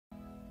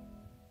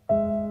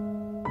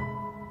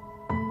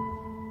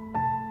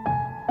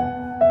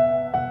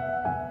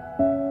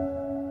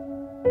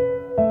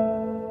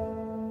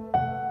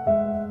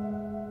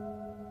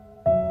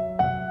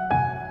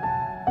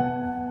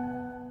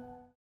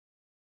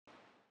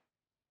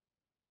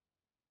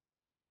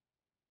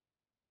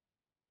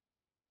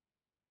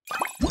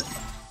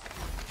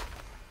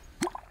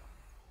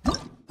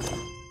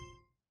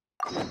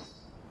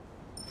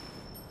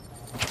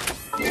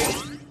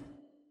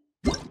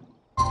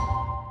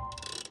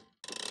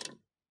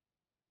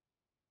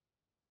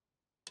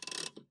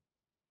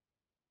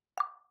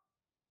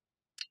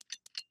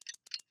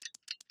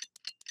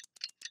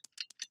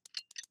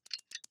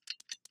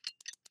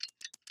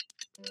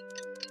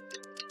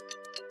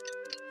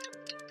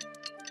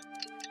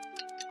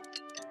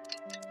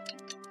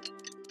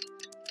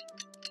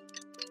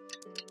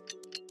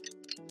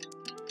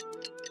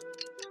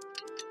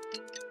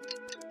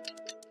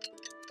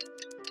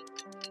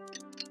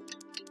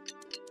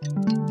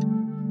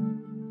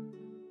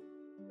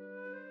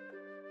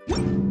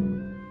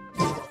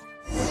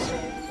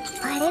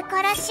あれ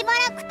からしば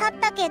らく経っ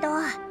たけど、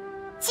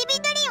ちび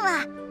どりん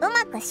はう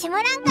まくシム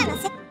ランカのま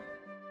ずは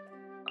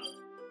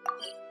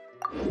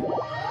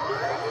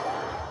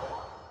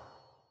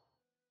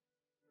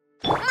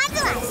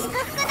祝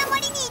福の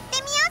森に行っ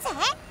てみようぜ。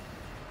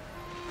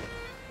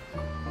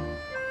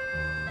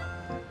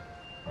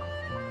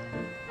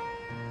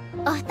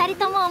お二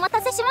人ともお待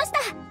たせしました。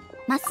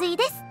麻酔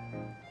です。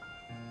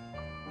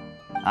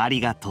あ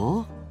りが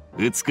と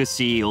う、美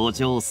しいお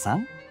嬢さ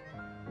ん。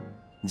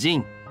ジ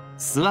ン、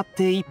座っ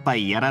て一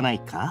杯やらない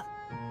か？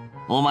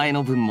お前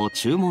の分も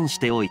注文し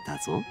ておいた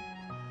ぞ。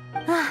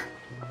ああ、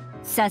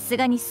さす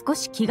がに少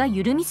し気が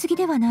緩みすぎ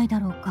ではないだ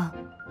ろうか。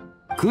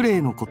クレ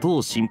イのこと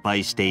を心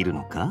配している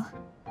のか？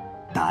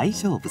大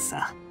丈夫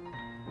さ。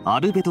ア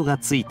ルベドが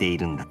ついてい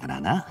るんだから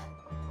な。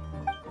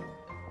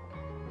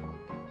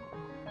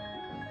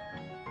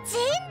ジン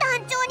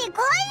団長に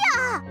ガイ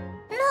ア、なんで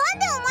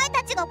お前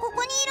たちがこ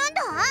こにいるん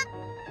だ？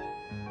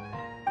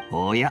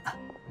おや、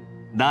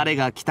誰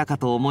が来たか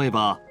と思え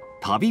ば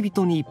旅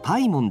人にパ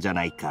イモンじゃ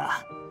ない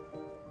か。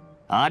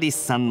アリス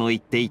さんの言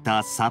ってい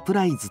たサプ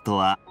ライズと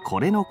はこ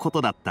れのこ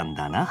とだったん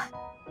だな。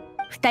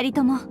二人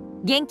とも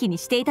元気に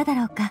していただ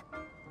ろうか。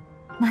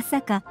ま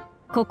さか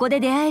ここで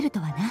出会えると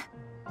は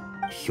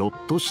な。ひょっ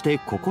として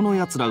ここの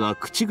やつらが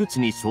口々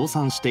に称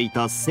賛してい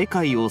た世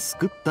界を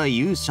救った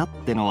勇者っ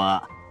ての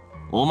は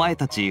お前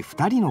たち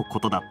二人のこ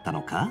とだった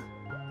のか？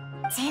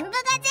全部が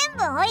全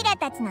部オイラ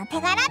たちの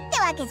手柄って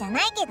わけじゃな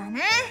いけど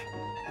な。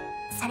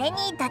それに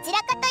どちらかというと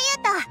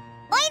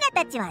オイ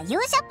ラたちは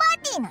勇者パ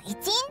ーティーの一員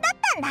だっ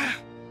たんだ。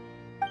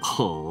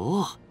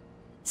ほう、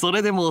そ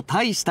れでも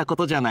大したこ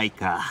とじゃない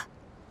か。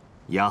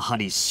やは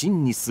り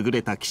真に優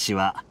れた騎士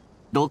は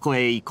どこ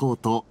へ行こう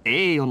と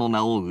栄誉の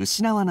名を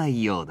失わな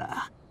いよう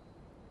だ。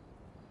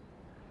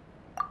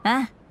あ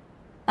あ、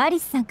アリ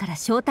スさんから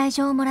招待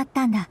状をもらっ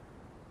たんだ。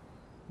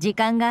時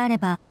間があれ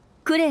ば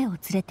クレイを連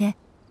れて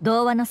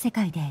童話の世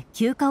界で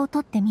休暇を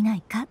取ってみな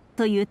いか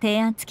という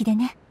提案付きで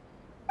ね。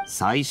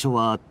最初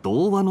は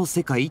童話の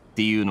世界っ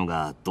ていうの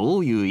がど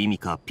ういう意味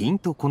かピン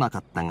とこなか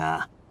った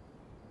が、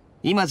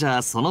今じ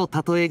ゃその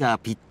例えが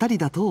ぴったり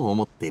だと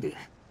思ってる。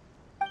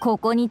こ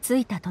こに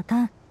着いた途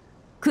端、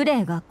ク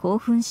レイが興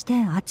奮して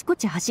あちこ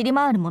ち走り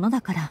回るもの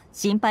だから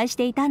心配し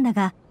ていたんだ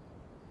が、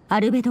ア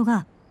ルベド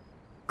が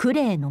ク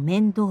レイの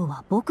面倒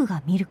は僕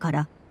が見るか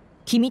ら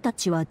君た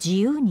ちは自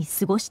由に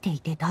過ごしてい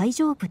て大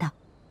丈夫だ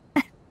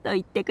と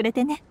言ってくれ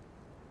てね。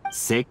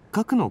せっ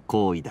かくの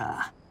行為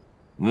だ。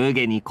無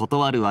下に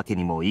断るわけ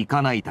にもい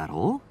かないだ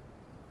ろ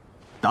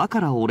う。だ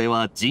から俺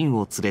はジン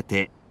を連れ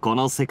てこ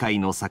の世界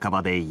の酒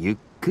場でゆっ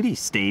くり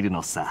している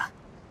のさ。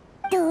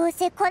どう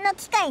せこの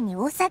機会に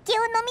お酒を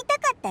飲みた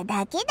かった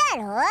だけだ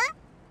ろ。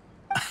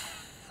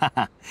は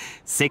は、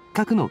せっ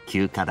かくの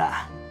休暇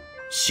だ。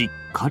しっ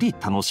かり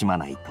楽しま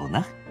ないと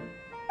な。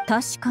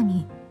確か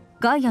に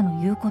ガイアの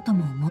言うこと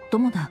ももっと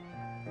もだ。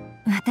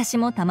私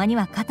もたまに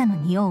は肩の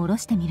荷を下ろ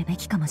してみるべ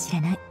きかもし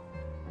れない。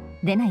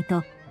でない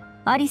と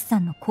アリスさ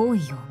んの行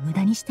為を無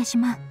駄にしてし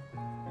まう。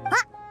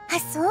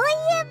そうい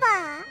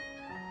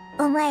え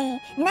ばお前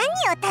何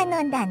を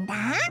頼んだんだ？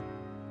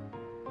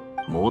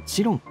も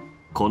ちろん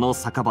この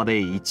酒場で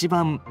一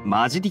番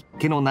混じりっ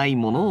気のない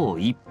ものを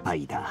一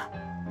杯だ。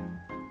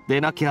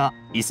でなきゃ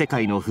異世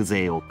界の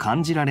風情を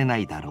感じられな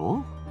いだ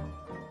ろ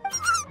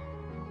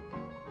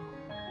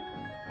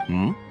う。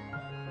ん？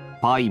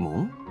パイ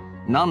モン？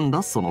なん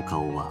だその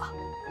顔は。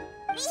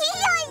い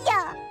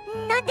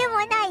やいや、なんでも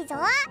ないぞ。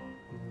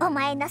お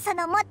前のそ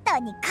のモットー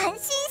に感心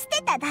し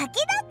てただけだか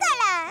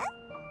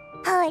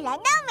ら。ほら飲めよ、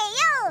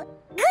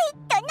ぐいっ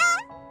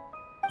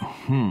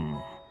と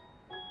な。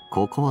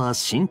ここは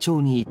慎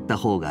重に行った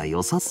方が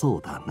良さそ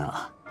うだ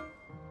な。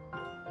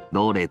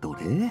どれど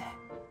れ、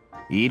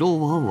色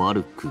は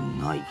悪く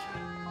ない。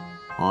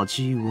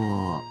味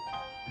は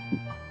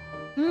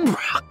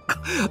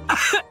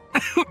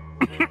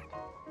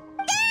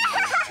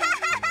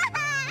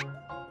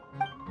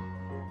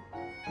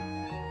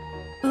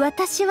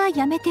私は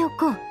やめてお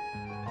こう。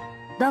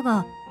だ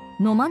が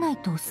飲まない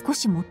と少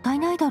しもったい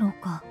ないだろう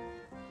か。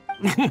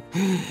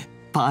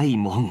パイ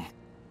モン、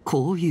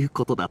こういう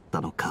ことだっ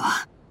たの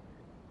か。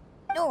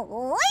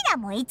おいら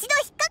も一度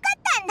引っかか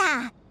っ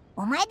たんだ。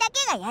お前だ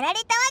けがやられ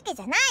たわけ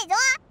じゃない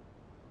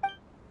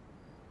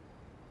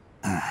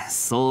ぞ。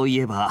そうい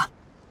えば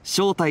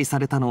招待さ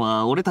れたの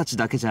は俺たち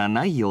だけじゃ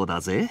ないよう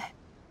だぜ。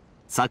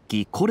さっ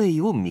きコレ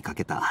イを見か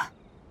けた。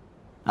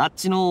あっ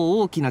ちの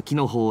大きな木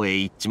の方へ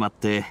行っちまっ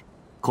て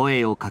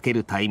声をかけ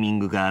るタイミン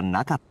グが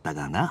なかった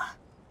がな。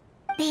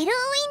ベルウィンド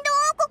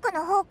王国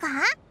の方か？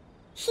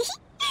ひひ、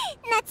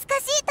懐か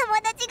しい友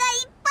達が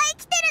いっぱい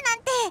来てるなん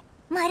て、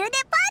まるで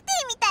パーテ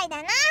ィーみたいだ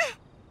な。じ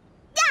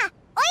ゃあ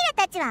オイ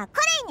ラたちはコ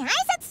レイに挨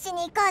拶し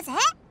に行こうぜ。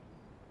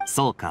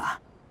そう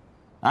か。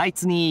あい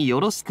つによ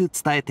ろしく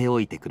伝えてお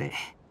いてくれ。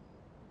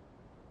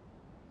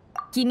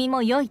君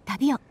も良い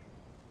旅を。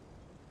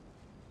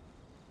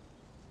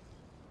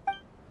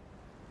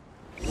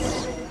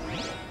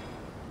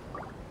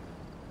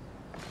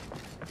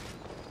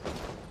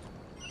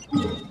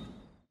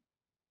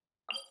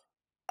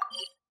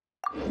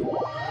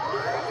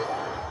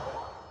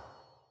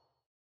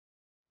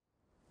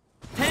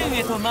天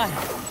へと前。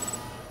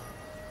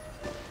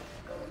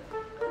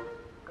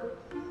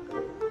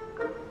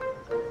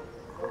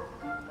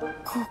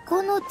こ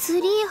このツ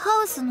リー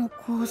ハウスの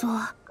構造、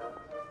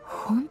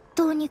本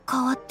当に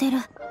変わってる。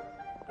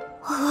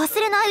忘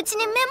れないうち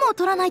にメモを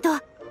取らないと。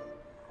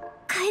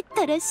帰っ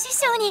たら師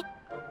匠に。元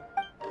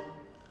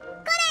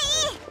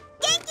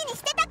気に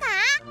してたか？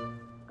う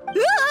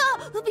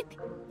わ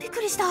びっ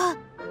くりした。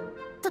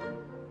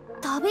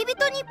旅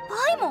人にパ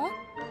イモン？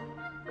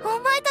お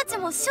前たち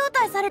も招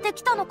待されて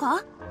きたの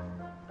か？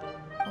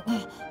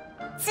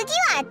次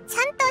はちゃん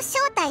と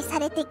招待さ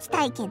れてき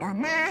たいけどな。コ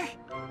レ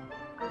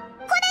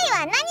イ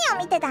は何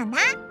を見てたんだ？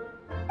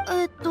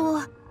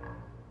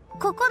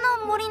ここ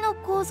の森の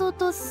構造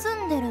と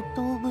住んでる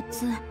動物と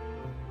い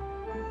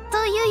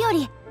うよ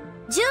り、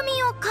住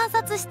民を観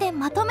察して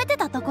まとめて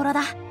たところ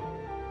だ。なん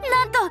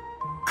と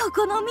こ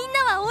このみん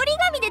なは折り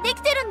紙でで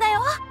きてるんだ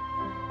よ。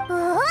おお、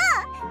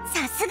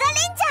さすがレン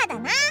ジャーだ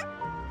な。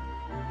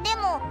で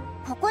も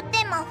ここっ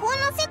て魔法の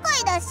世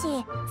界だ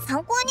し、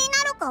参考に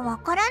なるかわ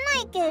からな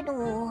いけ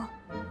ど。あ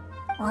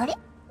れ、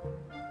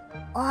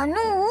あの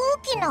大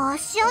きな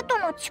足跡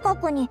の近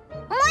くに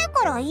前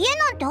から家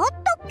なんてあったっ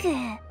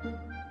け？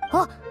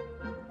あ、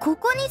こ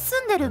こに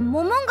住んでる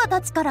モモンガた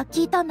ちから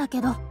聞いたんだ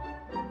けど、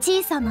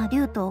小さな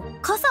竜と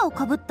傘を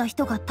かぶった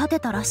人が建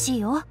てたらしい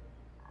よ。チビドリ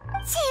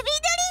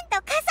ンと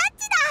カサッ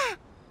チだ。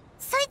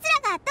そいつ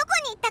らがどこ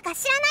に行ったか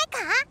知らない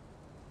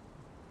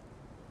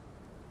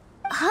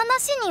か？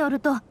話による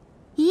と、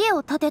家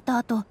を建てた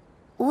後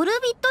オル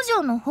ビット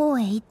城の方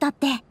へ行ったっ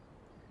て。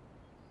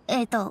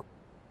オ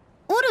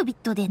ルビッ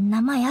トで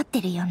名前合って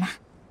るよな。合って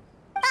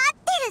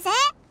るぜ。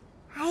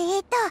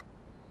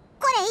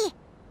これいい。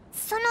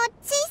その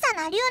小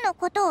さな竜の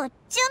ことを住民は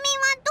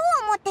ど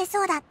う思って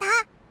そうだった？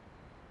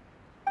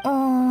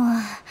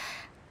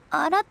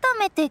改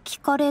めて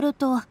聞かれる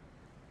と、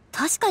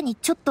確かに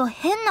ちょっと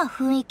変な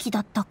雰囲気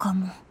だったか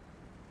も。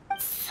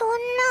そんな。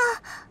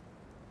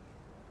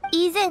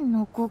以前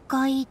の誤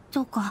解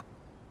とか、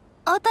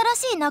新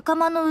しい仲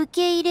間の受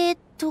け入れ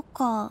と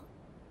か、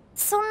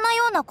そんな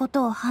ようなこ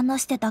とを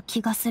話してた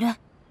気がする。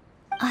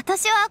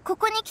私はこ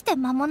こに来て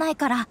間もない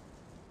から、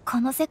こ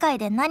の世界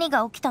で何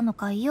が起きたの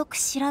かよく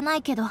知らな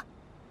いけど、みん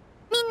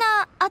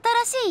な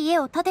新しい家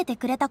を建てて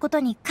くれたこと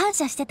に感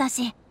謝してた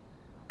し、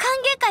歓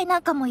迎会な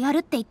んかもやる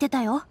って言って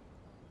たよ。びっ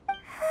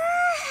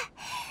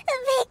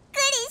く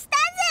りした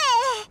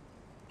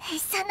ぜ。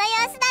その様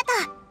子だ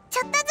とち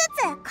ょっとず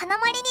つこの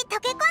森に溶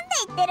け込んで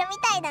いってるみ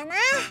たいだな。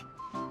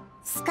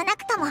少な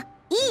くともいい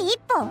一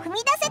歩を踏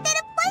み出せてるっ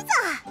ぽいぞ。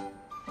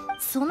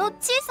その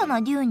小さな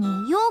竜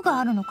に用が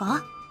あるの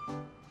か？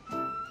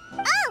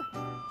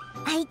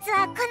あいつ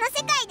はこの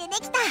世界でで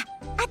きた新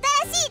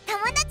しい友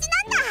達な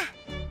んだ。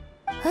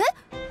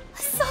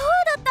そうだ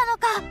ったの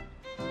か。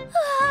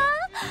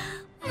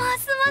ま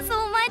すます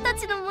お前た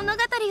ちの物語が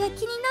気に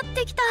なっ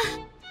てきた。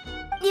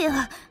い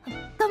や、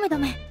ダ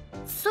メ。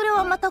それ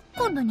はまた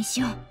今度にし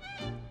よう。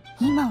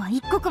今は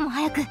一刻も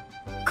早く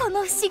こ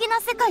の不思議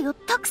な世界を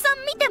たくさ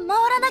ん見て回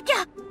らなき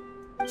ゃ。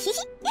そう焦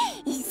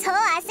ら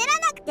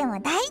なくても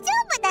大丈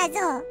夫だぞ。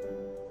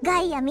ガ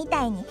イアみ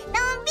たいにのんび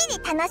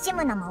り楽し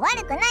むのも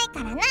悪くない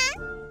からな。あ、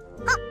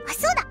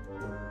そうだ。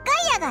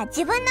ガイアが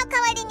自分の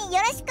代わりに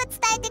よろしく伝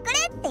えてくれ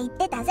って言っ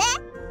てたぜ。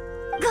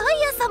ガイ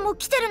アさんも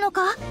来てるの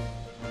か？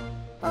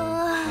な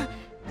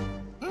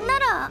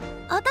ら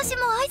私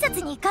も挨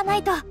拶に行かな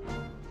いと。あい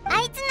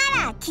つ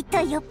ならきっと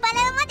酔っ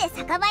払うまで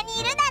酒場に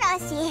いるだろう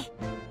し、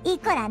い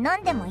くら飲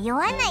んでも酔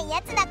わない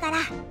やつだから、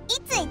い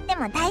つ行って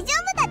も大丈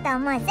夫だと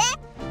思うぜ。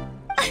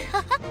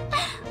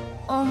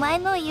お前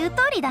の言う通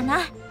りだ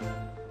な。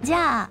じ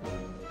ゃあ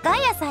ガ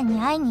イアさんに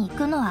会いに行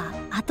くのは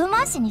後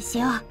回しにし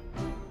よう。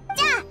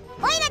じゃあ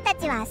オイラた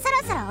ちはそ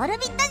ろそろオル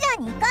ビット城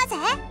に行こうぜ。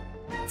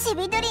チ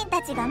ビドリン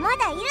たちがま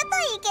だいるとい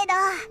いけど。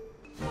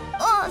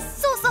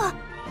そう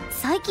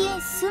最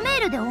近スメ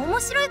ールで面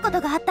白いこ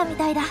とがあったみ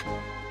たいだ。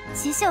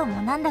師匠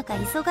もなんだか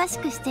忙し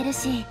くしてる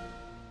し、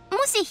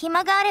もし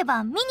暇があれ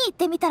ば見に行っ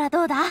てみたら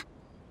どうだ？じゃあ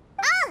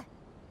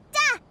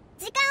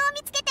時間を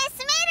見つけてス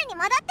メールに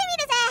戻ってみ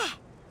るぜ。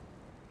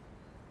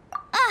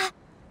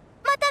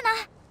またな。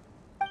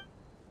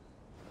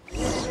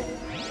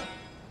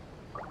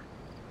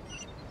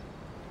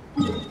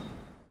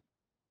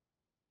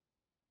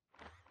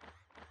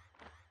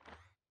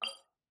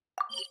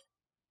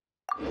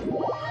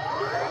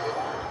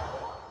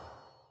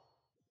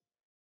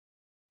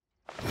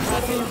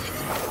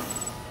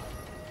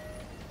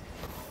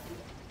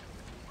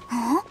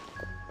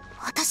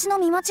私の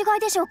見間違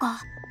いでしょう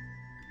か？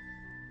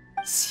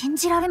信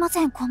じられま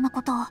せん、こんな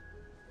こと。よっ、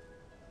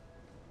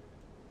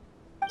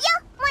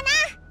モ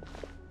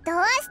ナ。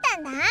どうした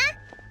んだ？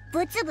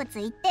ぶっツブツ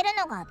言ってる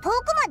のが遠く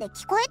まで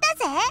聞こえた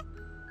ぜ。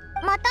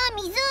また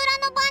水浦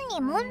の番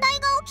に問題が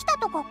起きた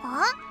とか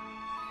か？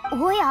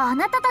おや、あ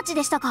なたたち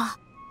でしたか。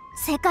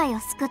世界を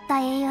救った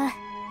英雄。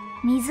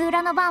水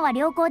浦の番は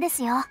良好で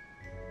すよ。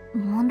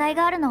問題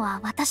があるの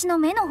は私の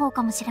目の方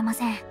かもしれま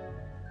せん。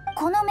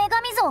この女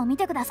神像を見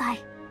てくださ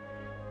い。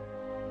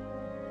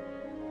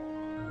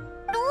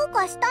どう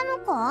かしたの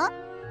か？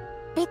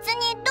別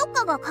にどっ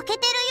かが欠け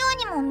て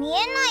るようにも見えな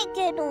い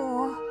けど。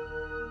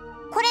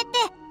これって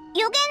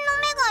予言の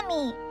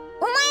女神、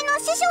お前の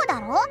師匠だ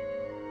ろ？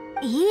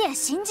いいえ、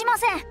信じま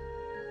せん。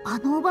あ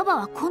のおばば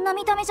はこんな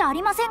見た目じゃあ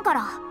りませんか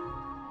ら。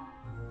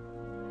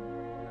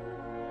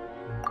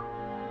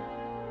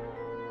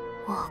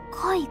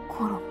若い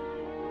頃。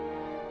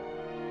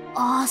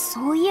ああ、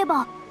そういえ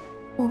ば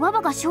おば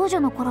ばが少女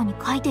の頃に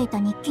書いていた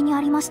日記にあ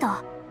りまし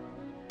た。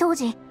当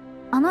時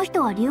あの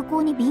人は流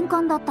行に敏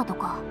感だったと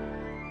か。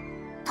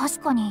確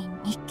かに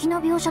日記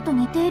の描写と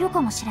似ている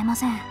かもしれま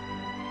せん。こ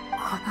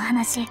の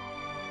話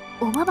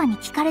おばばに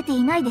聞かれて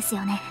いないです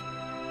よね。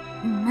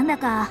なんだ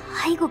か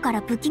背後か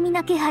ら不気味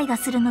な気配が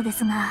するので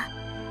すが。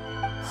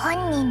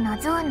本人の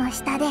像の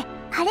下で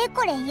あれ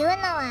これ言うの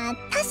は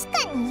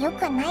確かに良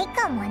くない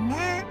かもな。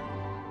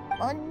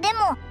で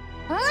も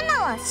モ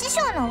ナは師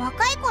匠の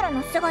若い頃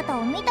の姿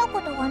を見た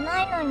ことが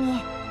ないのに、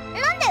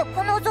なんで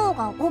この像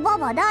がおば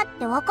ばだっ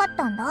て分かっ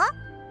たんだ？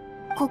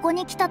ここ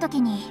に来た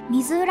時に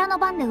水浦の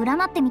番で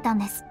占ってみたん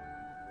です。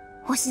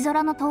星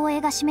空の投影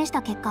が示し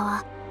た結果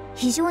は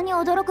非常に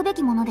驚くべ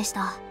きものでし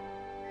た。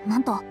な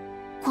んと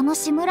この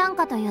シムラン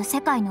カという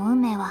世界の運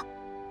命は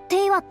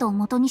テイワットを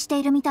元にして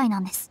いるみたいな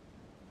んです。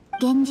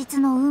現実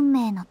の運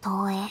命の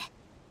投影、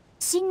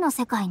真の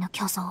世界の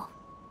虚像。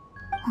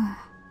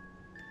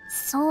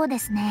そうで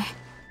すね。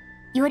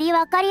より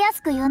分かりや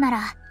すく言うな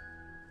ら、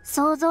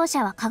創造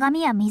者は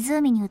鏡や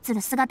湖に映る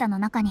姿の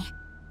中に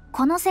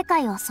この世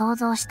界を創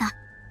造した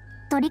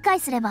と理解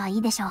すればい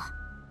いでしょ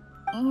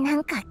う。な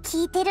んか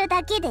聞いてる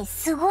だけで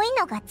すごい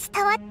のが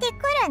伝わって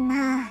くる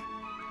な。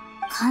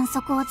観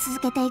測を続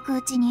けていく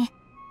うちに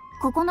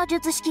ここの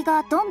術式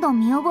がどんどん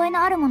見覚え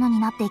のあるものに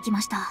なっていき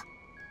ました。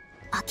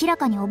明ら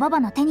かにおばば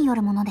の手によ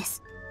るもので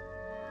す。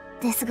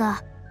です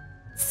が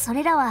そ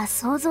れらは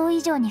想像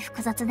以上に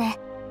複雑で、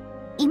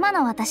今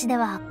の私で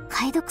は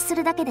解読す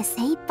るだけで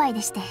精一杯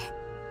でして、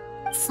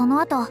そ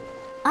の後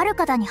ある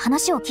方に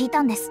話を聞い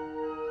たんです。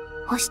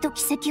星と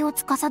奇跡を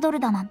司る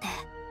だなんて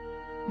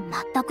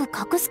全く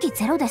隠す気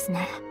ゼロです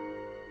ね。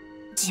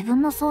自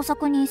分の創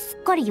作にす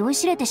っかり酔い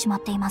しれてしま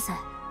っています。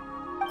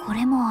こ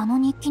れもあの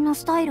日記の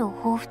スタイルを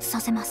彷彿さ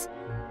せます。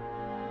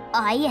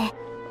いえ、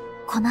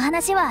この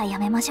話はや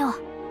めましょう。そ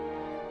うい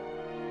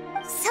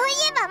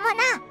えばモ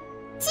ナ、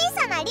小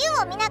さな竜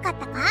を見なかっ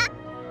たか？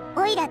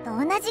オイラと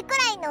同じく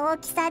らいの大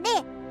きさで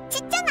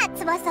ちっちゃな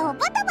翼を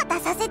バタバタ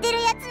させてる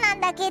やつな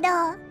んだけど。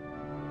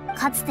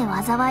かつて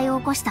災いを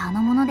起こしたあ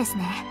のものです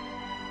ね。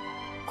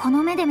こ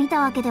の目で見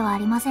たわけではあ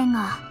りません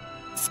が、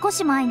少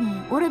し前に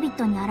オルビッ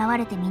トに現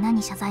れて皆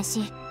に謝罪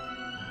し、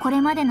これ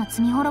までの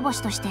罪滅ぼ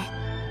しとして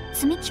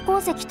積み木鉱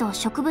石と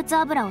植物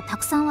油をた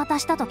くさん渡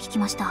したと聞き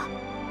ました。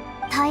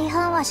大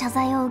半は謝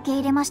罪を受け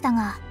入れました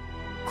が、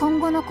今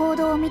後の行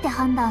動を見て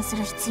判断す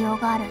る必要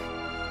がある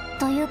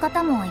という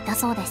方もいた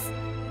そうです。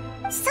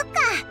そっか。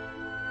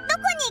ど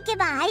こに行け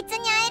ばあいつに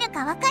会える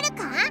かわかる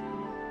か？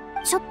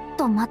ちょっ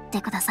と待っ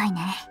てください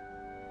ね。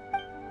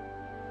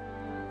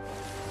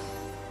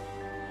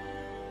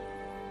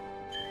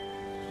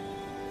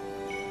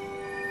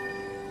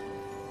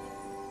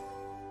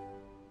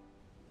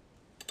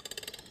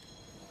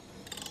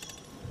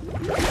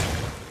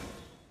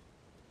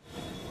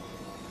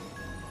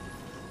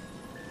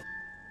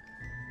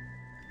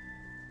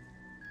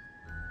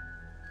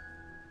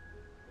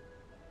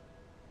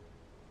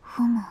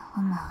ふむ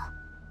ふむ。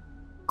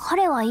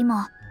彼は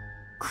今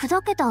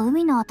砕けた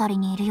海のあたり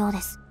にいるよう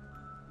です。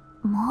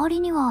周り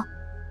には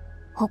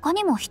他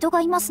にも人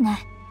がいますね。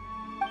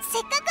せ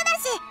っかくだ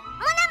し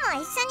モナ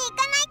も一緒に行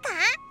か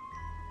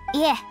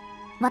ないか？いえ、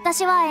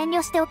私は遠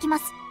慮しておきま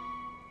す。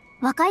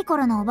若い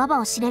頃のおばば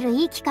を知れる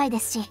いい機会で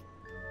すし、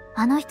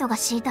あの人が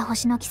敷いた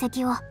星の軌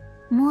跡を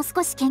もう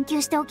少し研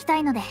究しておきた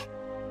いので、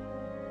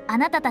あ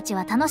なたたち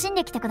は楽しん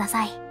できてくだ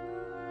さい。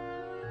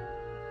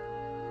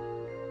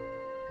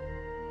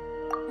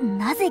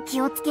なぜ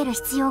気をつける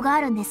必要があ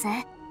るんです？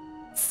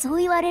そう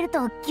言われる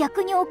と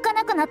逆におっか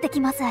なくなって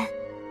きます。じゃあ行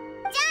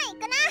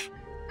くな。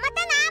ま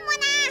たな、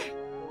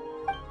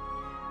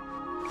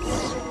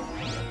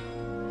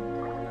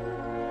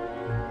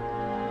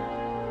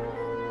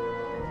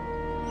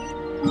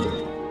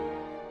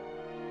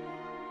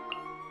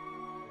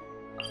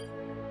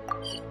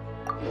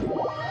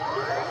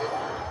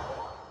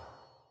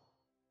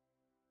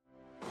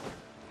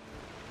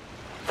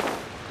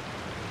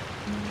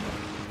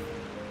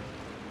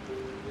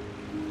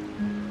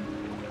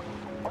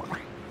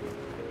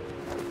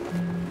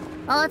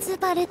オズ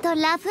バルト・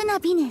ラフナ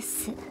ビネ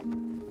ス、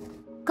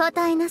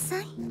答えな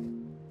さい。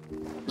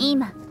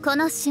今こ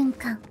の瞬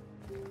間、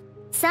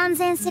三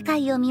千世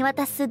界を見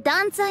渡す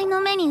断罪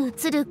の目に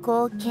映る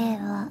光景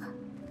は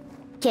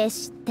決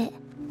して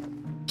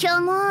虚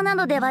妄な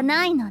のでは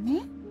ないの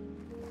ね。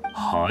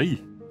は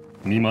い、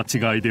見間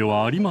違いで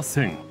はありま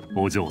せん、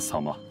お嬢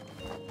様。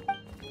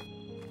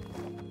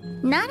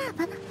なら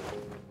ば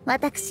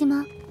私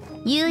も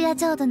夕夜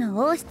浄土の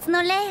王室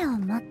の霊を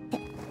持って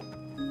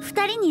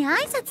二人に挨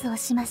拶を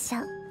しまし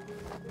ょ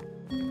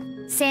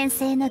う。先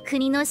生の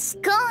国の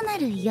至高な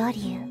る与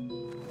竜、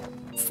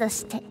そ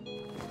して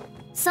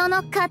そ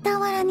の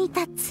傍らに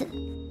立つ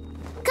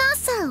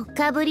傘を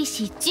かぶり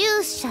し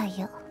従者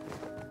よ。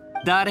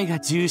誰が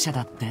従者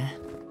だって？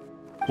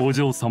お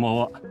嬢様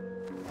は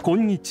こ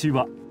んにち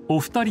は、お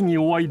二人に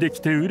お会いで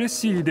きて嬉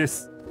しいで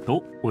す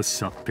とおっ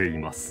しゃってい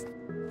ます。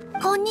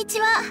こんにち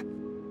は。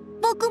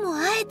僕も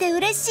会えて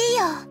嬉しい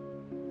よ。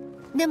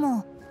で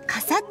もカ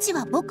サッチ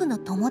は僕の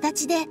友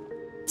達で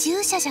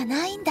従者じゃ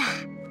ないんだ。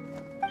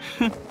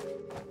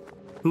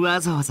わ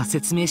ざわざ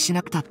説明し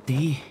なくたって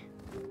いい。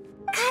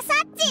カ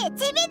サッチ、ちびど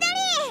り、や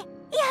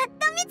っ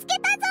と見つけ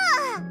たぞ。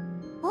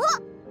お、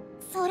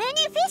それに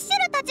フィッシュ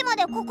ルたちま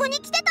でここに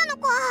来てたの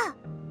か。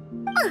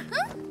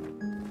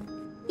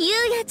夕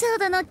夜浄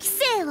土の規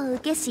制を受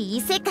けし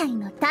異世界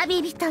の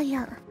旅人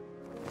よ。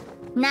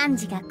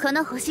汝がこ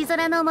の星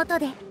空の下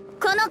で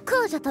この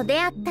皇女と出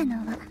会ったの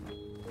は間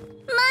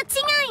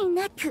違い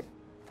なく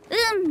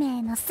運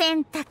命の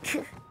選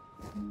択。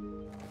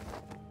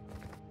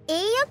栄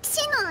誉騎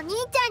士のお兄ち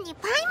ゃんに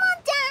パイモン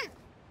ち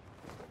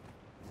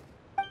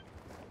ゃん。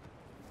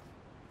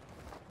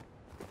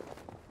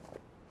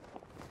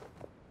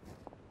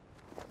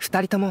二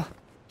人とも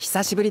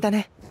久しぶりだ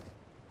ね。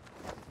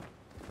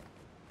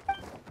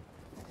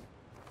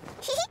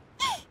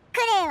ク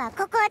レイはこ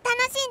こを楽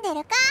しんで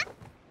るか？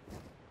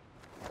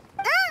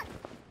うん、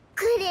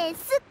クレイ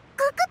すっ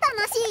ごく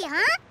楽しいよ。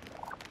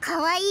か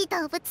わいい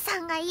動物さ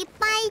んがいっ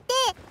ぱいいて、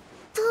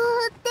と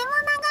っても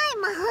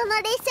長い魔法の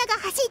列車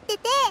が走って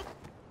て、あと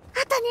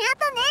ね、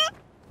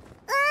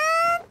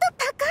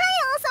高い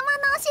王様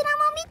のお城も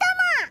見た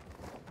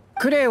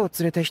な。クレイを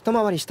連れて一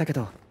回りしたけ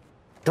ど、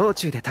道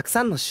中でたく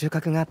さんの収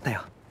穫があった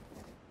よ。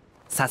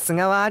さす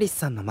がはアリス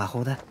さんの魔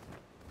法だ。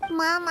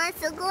ママ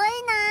すごいな。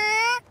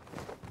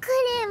ク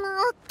レイも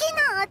おっき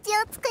なお家を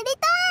作り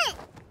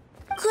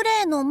たい。ク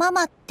レイのマ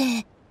マっ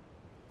て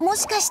も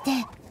しかして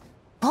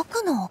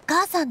僕のお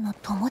母さんの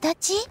友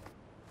達？うん、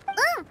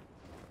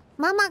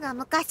ママが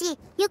昔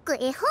よく絵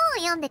本を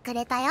読んでく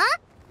れたよ。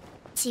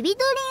ちびど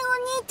りん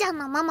お兄ちゃん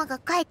のママが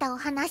書いたお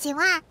話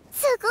は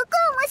すごく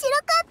面白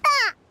かっ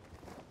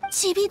た。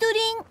ちびど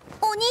りん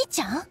お兄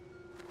ちゃん？あ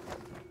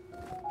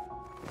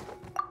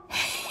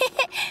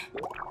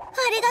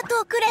りが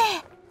とうクレイ。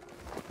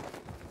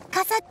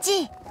カサッ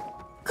チ、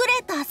クレ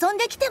イと遊ん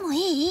できても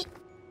いい？好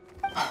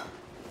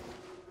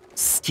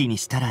きに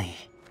したらいい。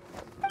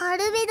ア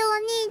ルベドお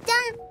兄ち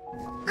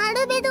ゃん、ア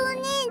ルベドお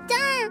兄ち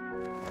ゃん。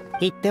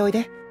行っておい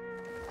で。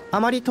あ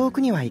まり遠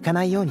くには行か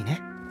ないように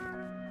ね。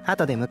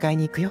後で迎え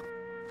に行くよ。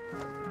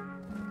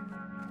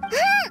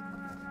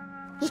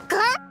行こ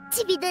う、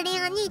ちびどり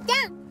んお兄ち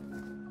ゃん。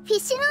フィッ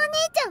シュのお姉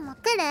ちゃんも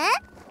来る？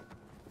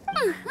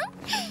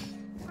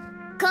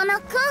この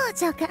皇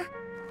女が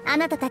あ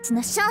なたたち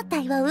の招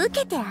待を受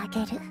けてあ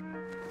げる。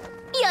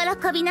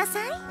喜びなさ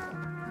い。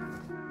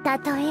た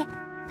とえ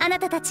あな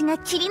たたちが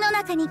霧の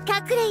中に隠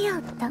れよ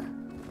うと、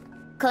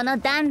この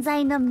断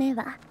罪の目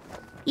は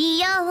異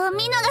様を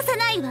見逃さ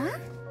ないわ。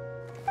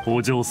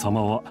お嬢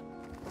様は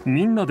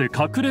みんなで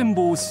かくれん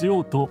ぼをしよ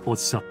うとおっ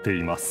しゃって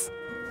います。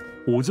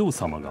お嬢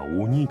様が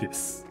鬼で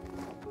す。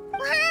わ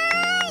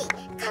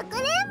ーい、かく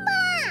れん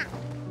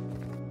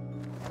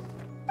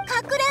ぼ。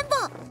かくれんぼ。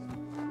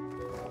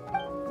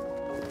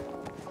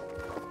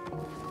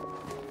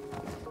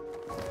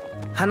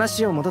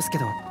話を戻すけ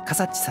ど、カ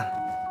サッチさん、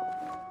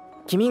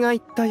君が言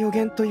った予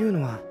言という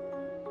のは？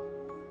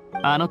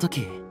あの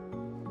時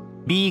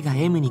B が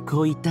M に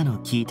こう言ったのを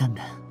聞いたん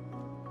だ。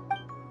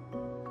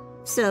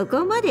そ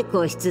こまで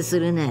固執す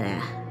るな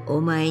らお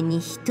前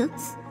に一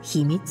つ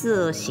秘密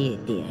を教え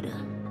てやる。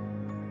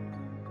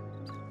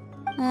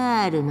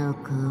R の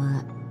子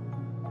は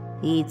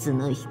いつ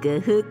の日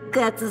か復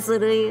活す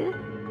るよ。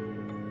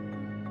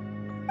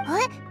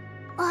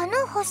あ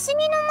の星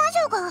見の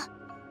魔女が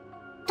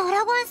ド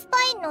ラゴンスパ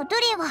インのド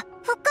リンは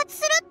復活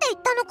するって言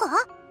ったの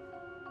か？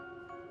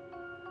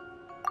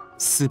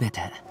すべ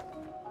て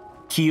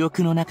記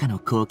憶の中の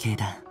光景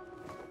だ。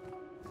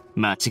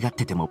間違っ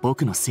てても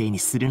僕のせいに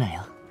するな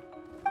よ。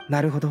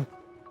なるほど。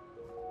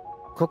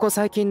ここ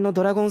最近の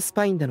ドラゴンス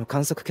パインでの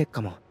観測結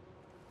果も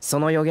そ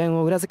の予言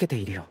を裏付け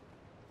ているよ。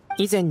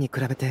以前に比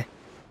べて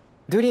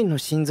ドゥリンの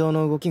心臓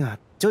の動きが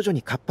徐々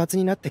に活発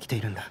になってきて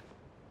いるんだ。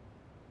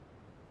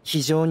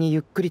非常にゆ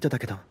っくりとだ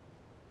けど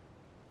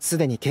す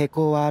でに傾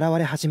向は現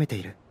れ始めて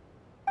いる。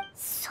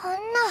そんな、どう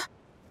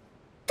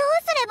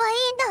すればいい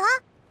ん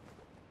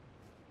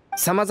だ？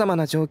さまざま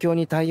な状況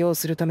に対応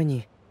するため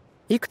に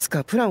いくつ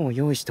かプランを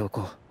用意してお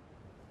こ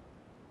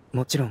う。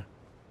もちろん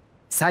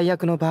最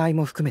悪の場合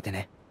も含めて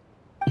ね。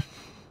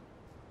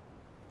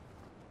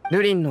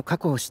ルリンの過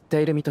去を知っ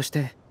ている身とし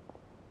て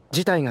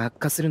事態が悪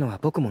化するのは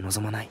僕も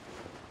望まない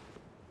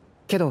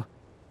けど、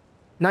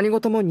何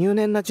事も入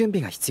念な準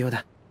備が必要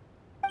だ。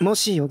も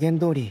し予言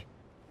通り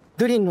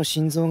ドゥリンの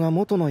心臓が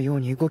元のよ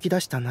うに動き出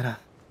したなら、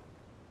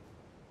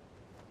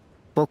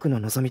僕の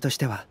望みとし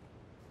ては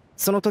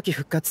その時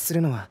復活す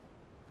るのは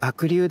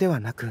悪竜では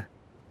なく、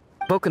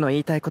僕の言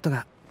いたいこと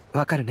が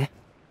わかるね。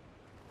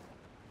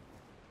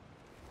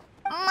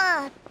ま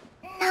あ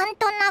なん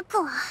となく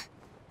は。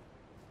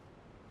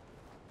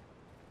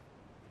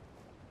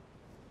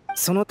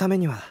そのため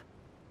には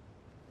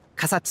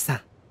カサッチさ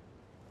ん、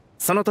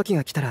その時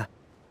が来たら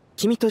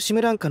君とシ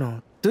ムランカ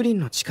のドゥリン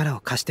の力を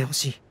貸してほ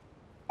しい。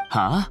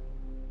はあ？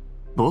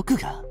僕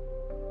が？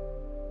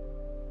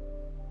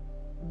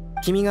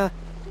君が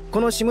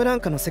このシムラン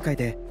カの世界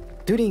で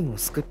ドゥリンを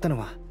救ったの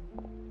は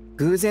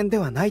偶然で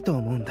はないと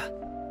思うんだ。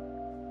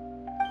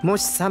も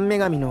し三女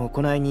神の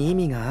行いに意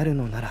味がある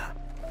のなら、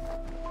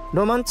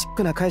ロマンチッ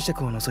クな解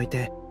釈を除い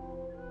て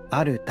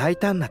ある大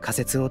胆な仮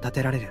説を立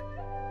てられる。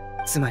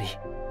つまり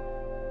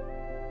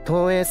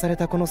投影され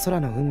たこの空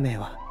の運命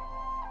は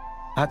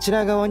あち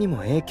ら側にも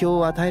影響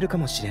を与えるか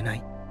もしれな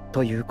い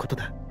ということ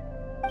だ。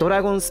ド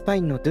ラゴンスパ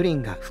インのドゥリ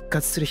ンが復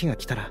活する日が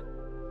来たら、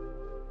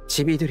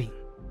チビドゥリン、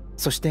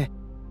そして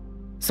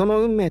そ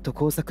の運命と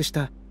交錯し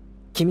た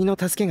君の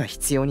助けが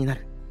必要にな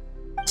る。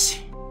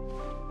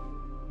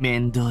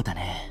面倒だ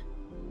ね。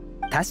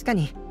確か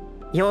に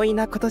容易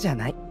なことじゃ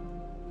ない。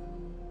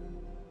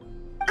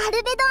アル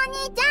ベドお兄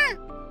ちゃん、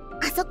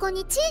あそこ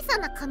に小さ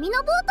な紙の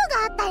ボートが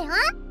あったよ。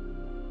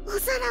お空をふ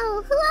わ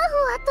ふ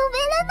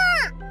わ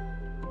飛べる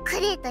の。ク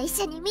レイと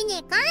一緒に見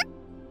に行かん？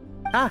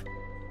ああ、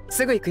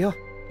すぐ行くよ。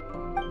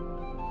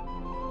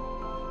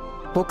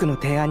僕の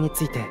提案に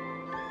ついて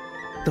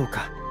どう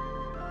か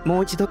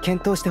もう一度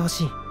検討してほ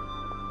しい、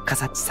カ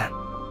サッチさん。カ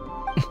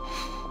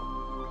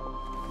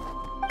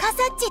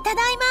サッチ、た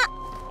だい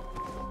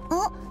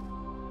ま。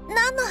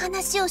何の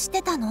話をし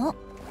てたの？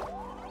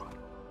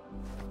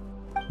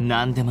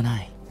なんでも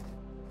ない。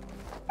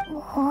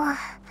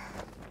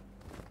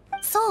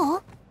そ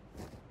う？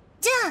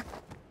じゃあ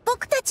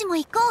僕たちも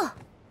行こ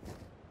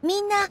う。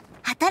みんな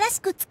新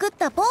しく作っ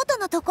たボート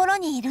のところ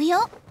にいる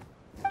よ。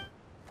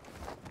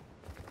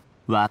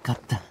わかっ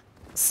た、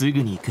す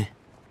ぐに行く。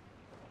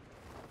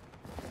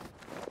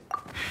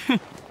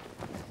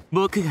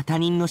僕が他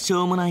人のし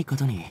ょうもないこ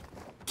とに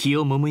気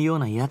を揉むよう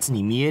なやつ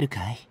に見える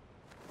かい？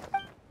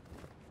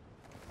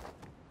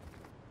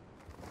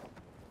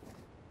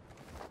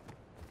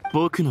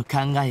僕の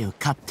考えを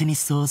勝手に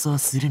想像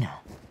する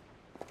な。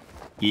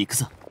行く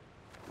ぞ。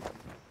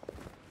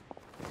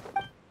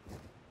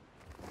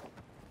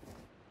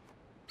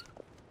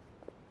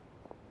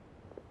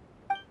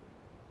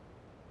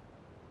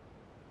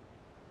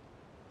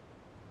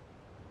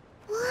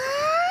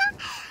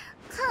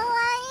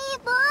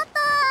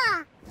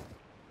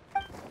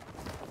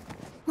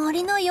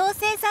森の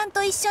妖精さん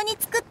と一緒に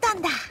作った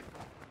んだ。そうい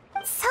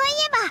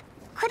えば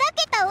砕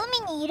けた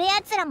海にいる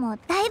やつらも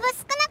だいぶ少な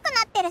く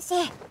なってるし、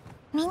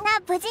みんな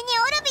無事にオ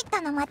ルビッ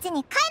トの町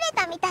に帰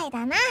れたみたい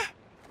だな。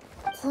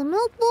このボ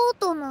ー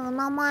トの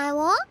名前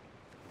は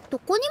ど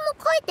こにも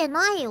書いて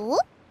ないよ。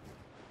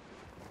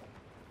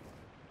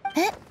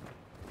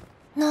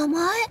名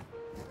前？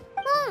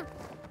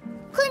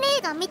クレ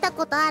イが見た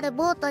ことある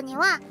ボートに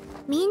は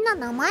みんな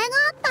名前があ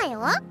った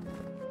よ。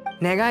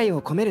願い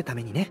を込めるた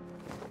めにね。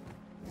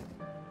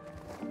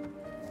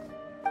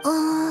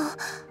は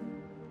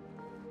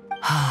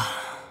あ、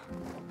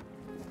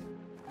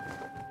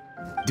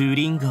ドゥ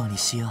リン号に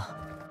しよう。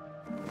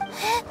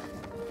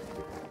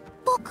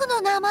僕の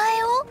名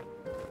前を？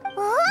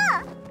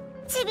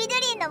チビド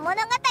ゥリンの物語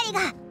がこ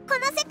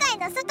の世界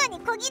の外に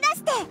こぎ出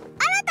して新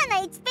たな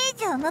1ペー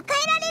ジを迎えられ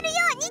るよ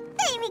うにって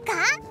意味か？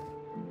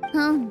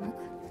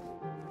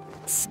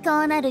至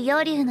高なる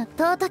魚竜の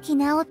尊き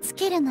名をつ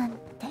けるなんて、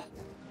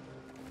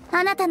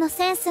あなたの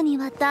センスに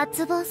は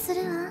脱帽す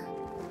るわ。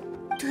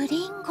ドゥ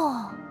リン号。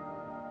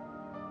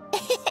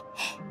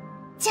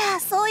じゃあ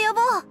そう呼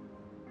ぼう。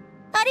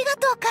ありが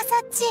とう、カ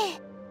サッチ。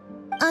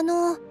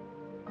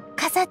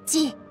カサッ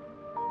チ、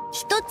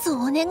一つ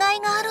お願い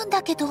があるん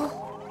だけど。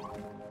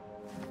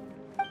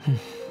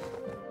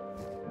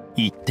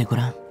言ってご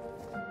らん。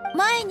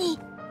前に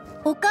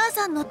お母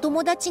さんの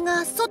友達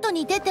が外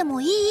に出て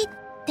もいいっ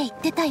て言っ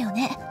てたよ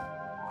ね。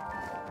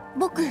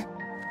僕、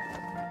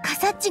カ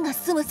サッチが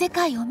住む世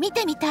界を見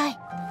てみたい。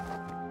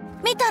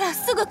見たら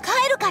すぐ帰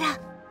るから。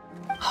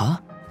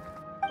は？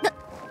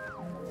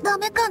ダ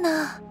メかな？い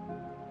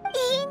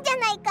いんじゃ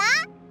ないか？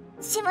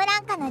シムラ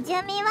ンカの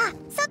住民は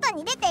外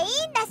に出ていいん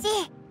だし、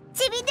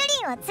チビドゥ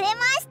リンを連れ回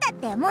したっ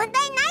て問題ない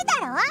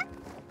だ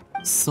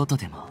ろ？外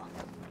でも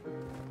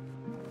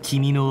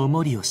君のお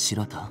守りをし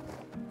ろと？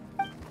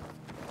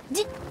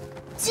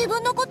自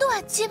分のこと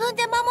は自分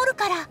で守る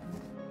から。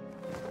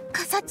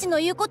カサッチの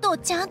言うことを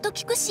ちゃんと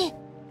聞くし、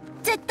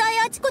絶対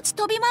あちこち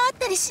飛び回っ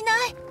たりし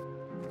ない。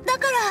だ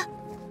か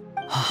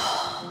ら。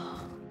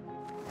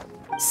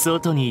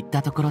外に行っ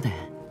たところで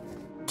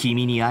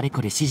君にあれこ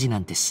れ指示な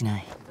んてしな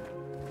い。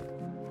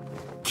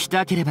来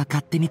たければ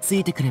勝手につ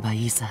いてくれば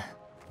いいさ。わか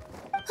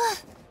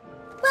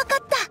っ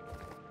た。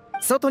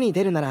外に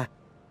出るなら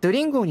ドゥ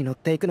リン号に乗っ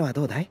ていくのは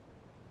どうだい？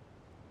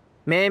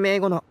命名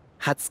後の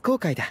初公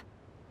開だ。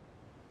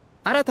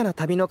新たな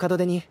旅の門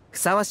出にふ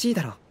さわしい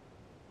だろう。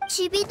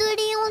ちびどり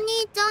お兄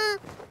ちゃ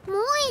ん、も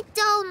う行っち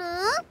ゃうの？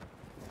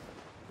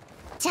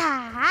じゃ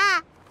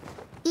あ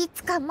い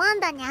つかモン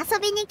ドに遊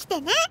びに来て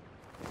ね。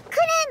ク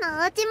レイの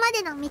お家ま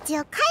での道を書いて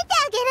あ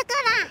げる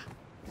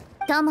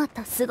から。友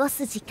と過ご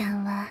す時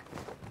間は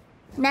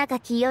長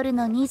き夜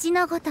の虹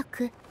のごと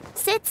く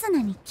刹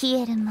那に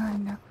消えるも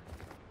の。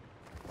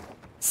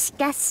し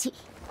かし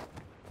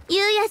夕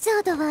夜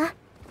浄土は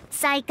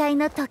再会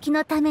の時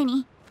のため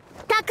に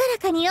高ら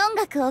かに音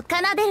楽を奏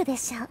でるで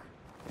しょう。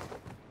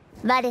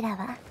我ら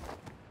は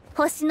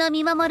星の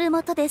見守る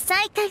もとで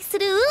再会す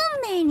る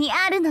運命に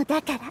あるの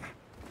だから。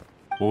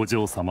お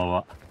嬢様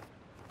は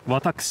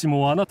私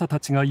もあなたた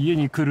ちが家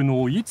に来る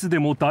のをいつで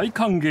も大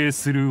歓迎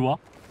するわ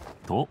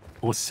と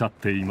おっしゃっ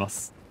ていま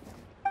す。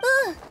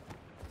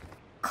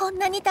こん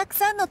なにたく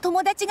さんの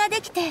友達がで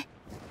きて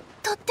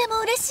とっても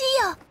嬉しい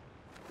よ。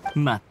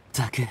まっ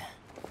たく、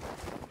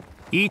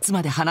いつ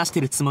まで話し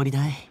てるつもり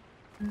だい。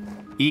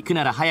行く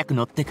なら早く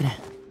乗ってくれ。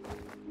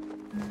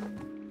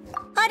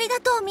ありが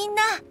とうみん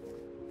な。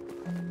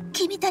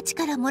君たち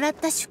からもらっ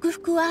た祝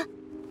福は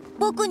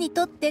僕に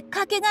とって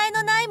かけがえ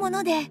のないも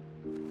ので、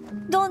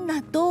どん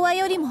な童話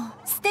よりも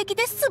素敵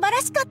で素晴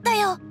らしかった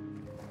よ。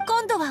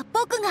今度は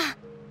僕が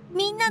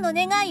みんなの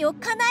願いを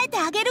叶えて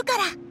あげるか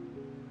ら。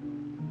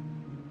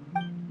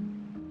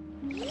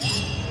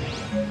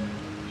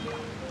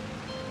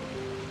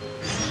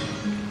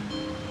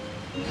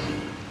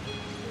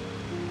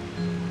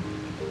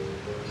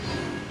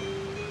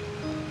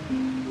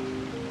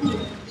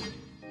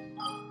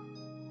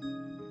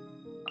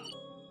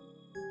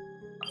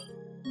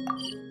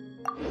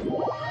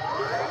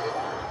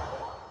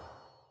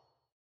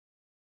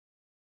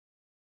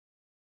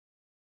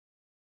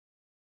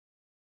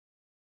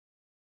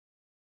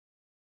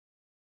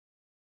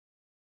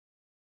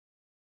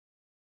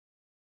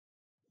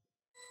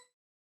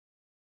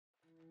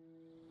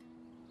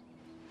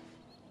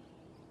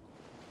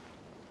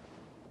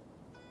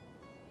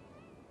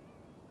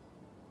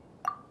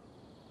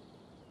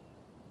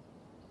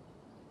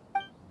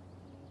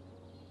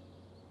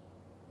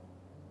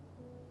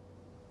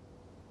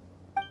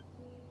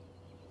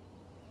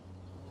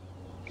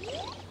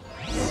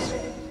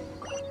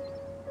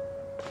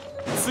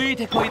つい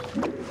てこい。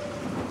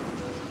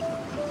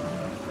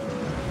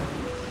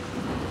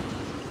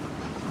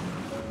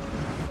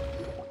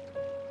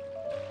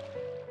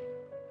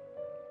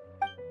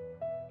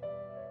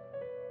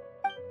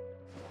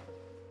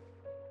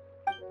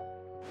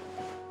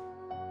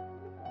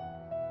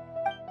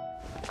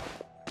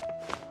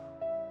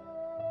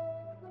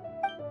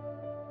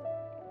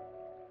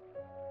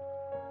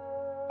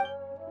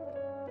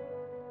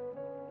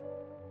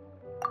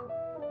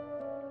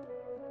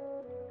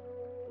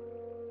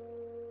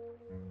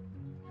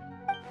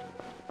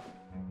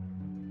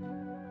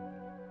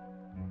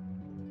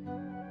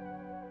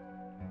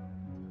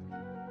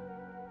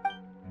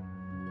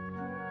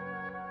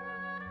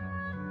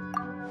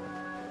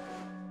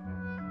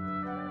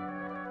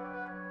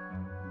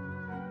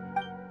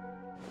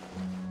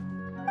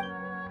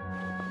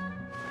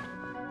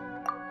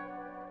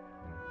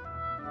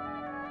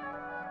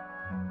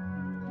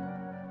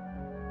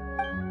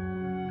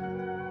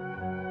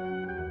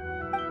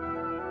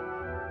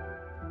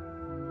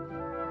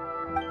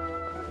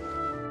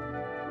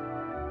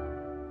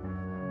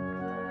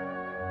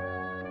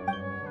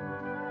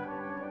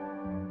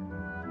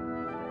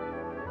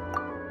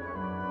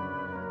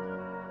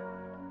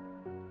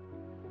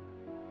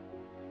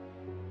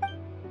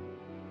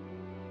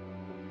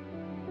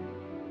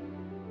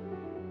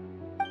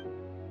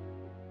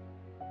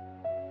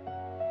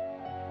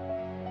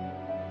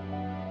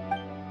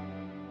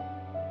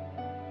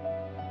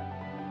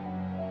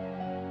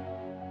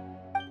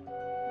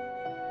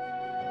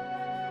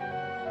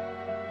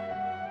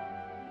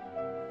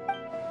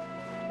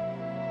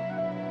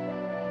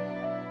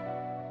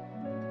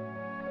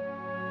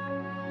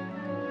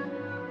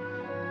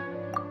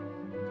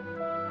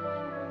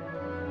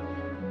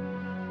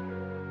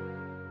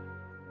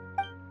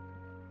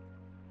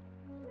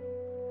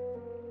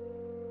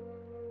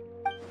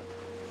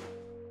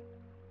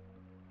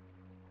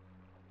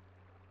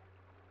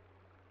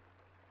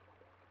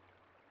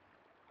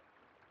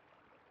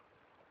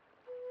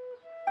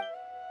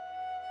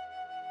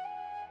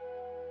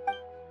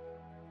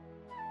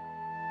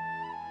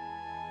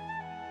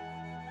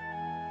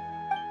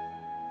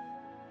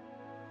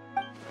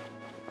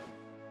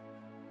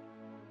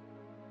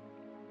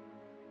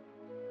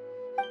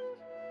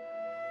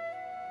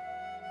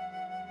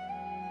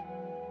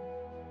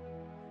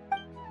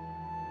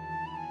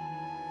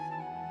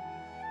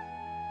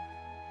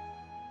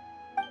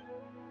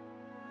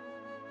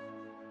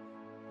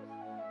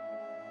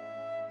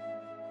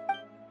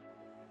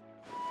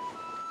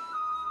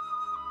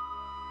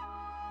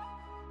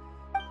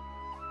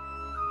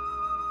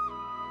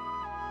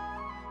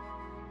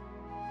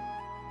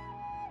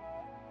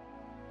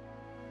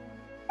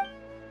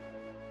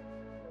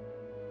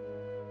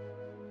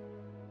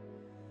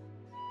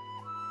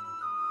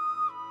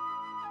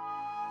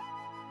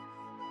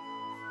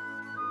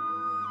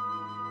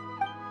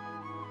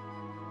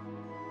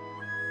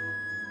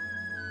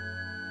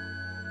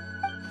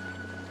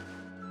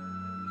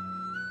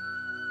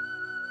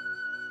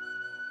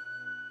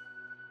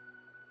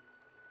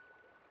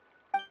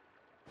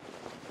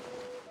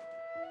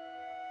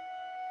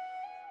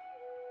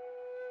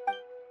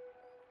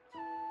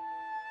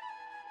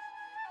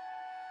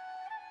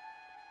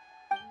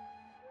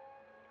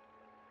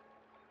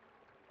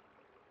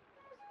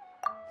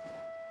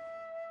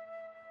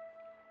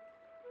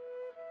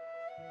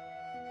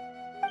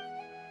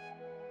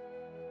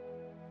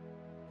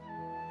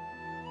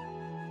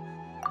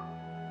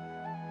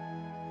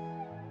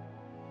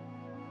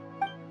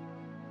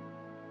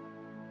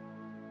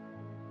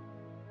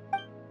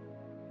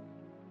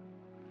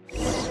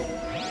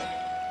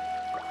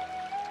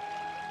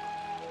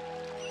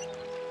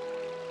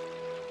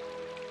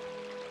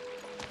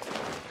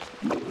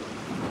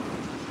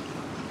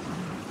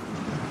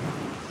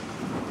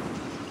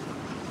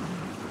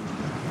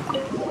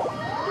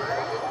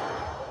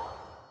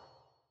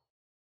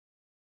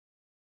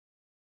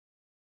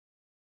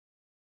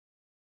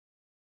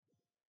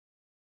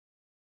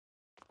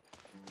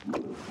天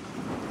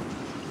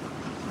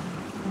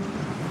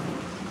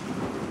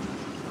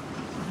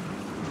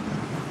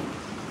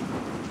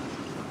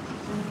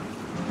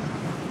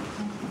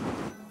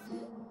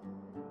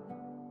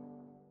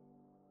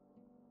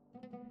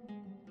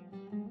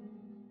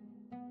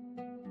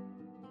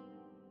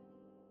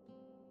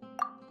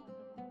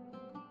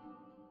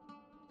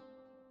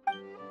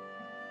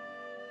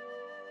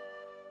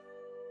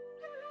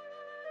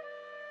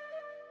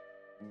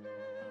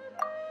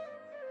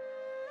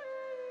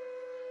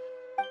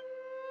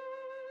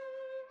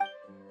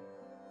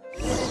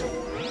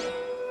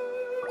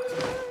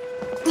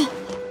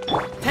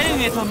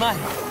へと参る。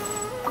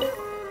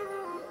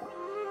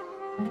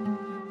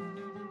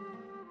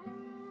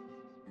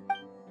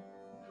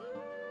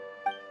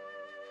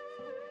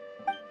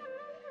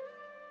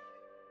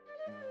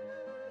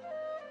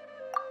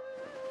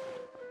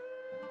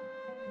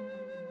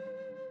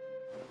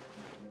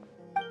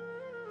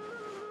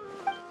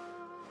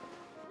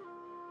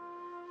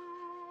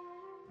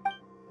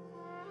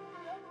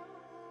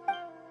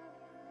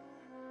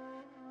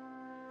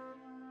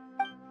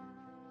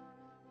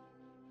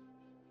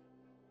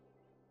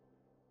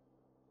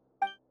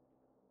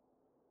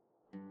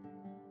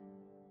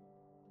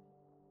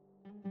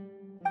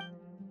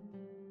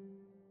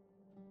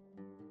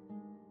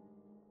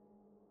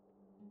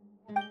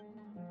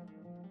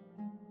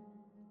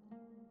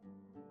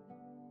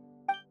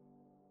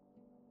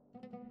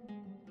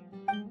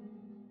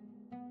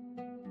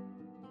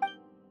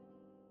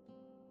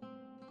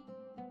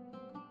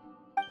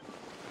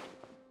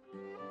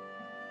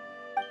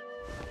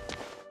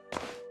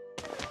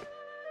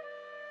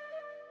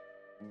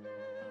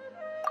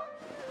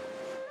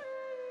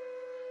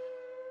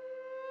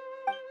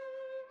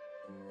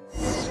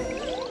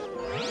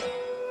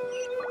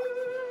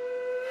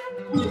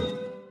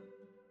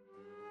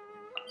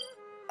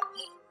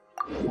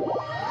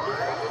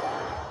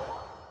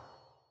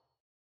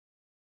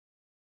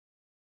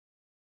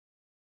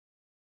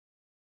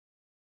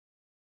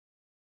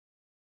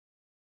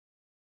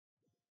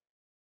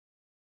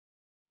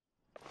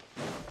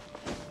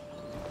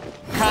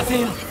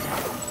風よ、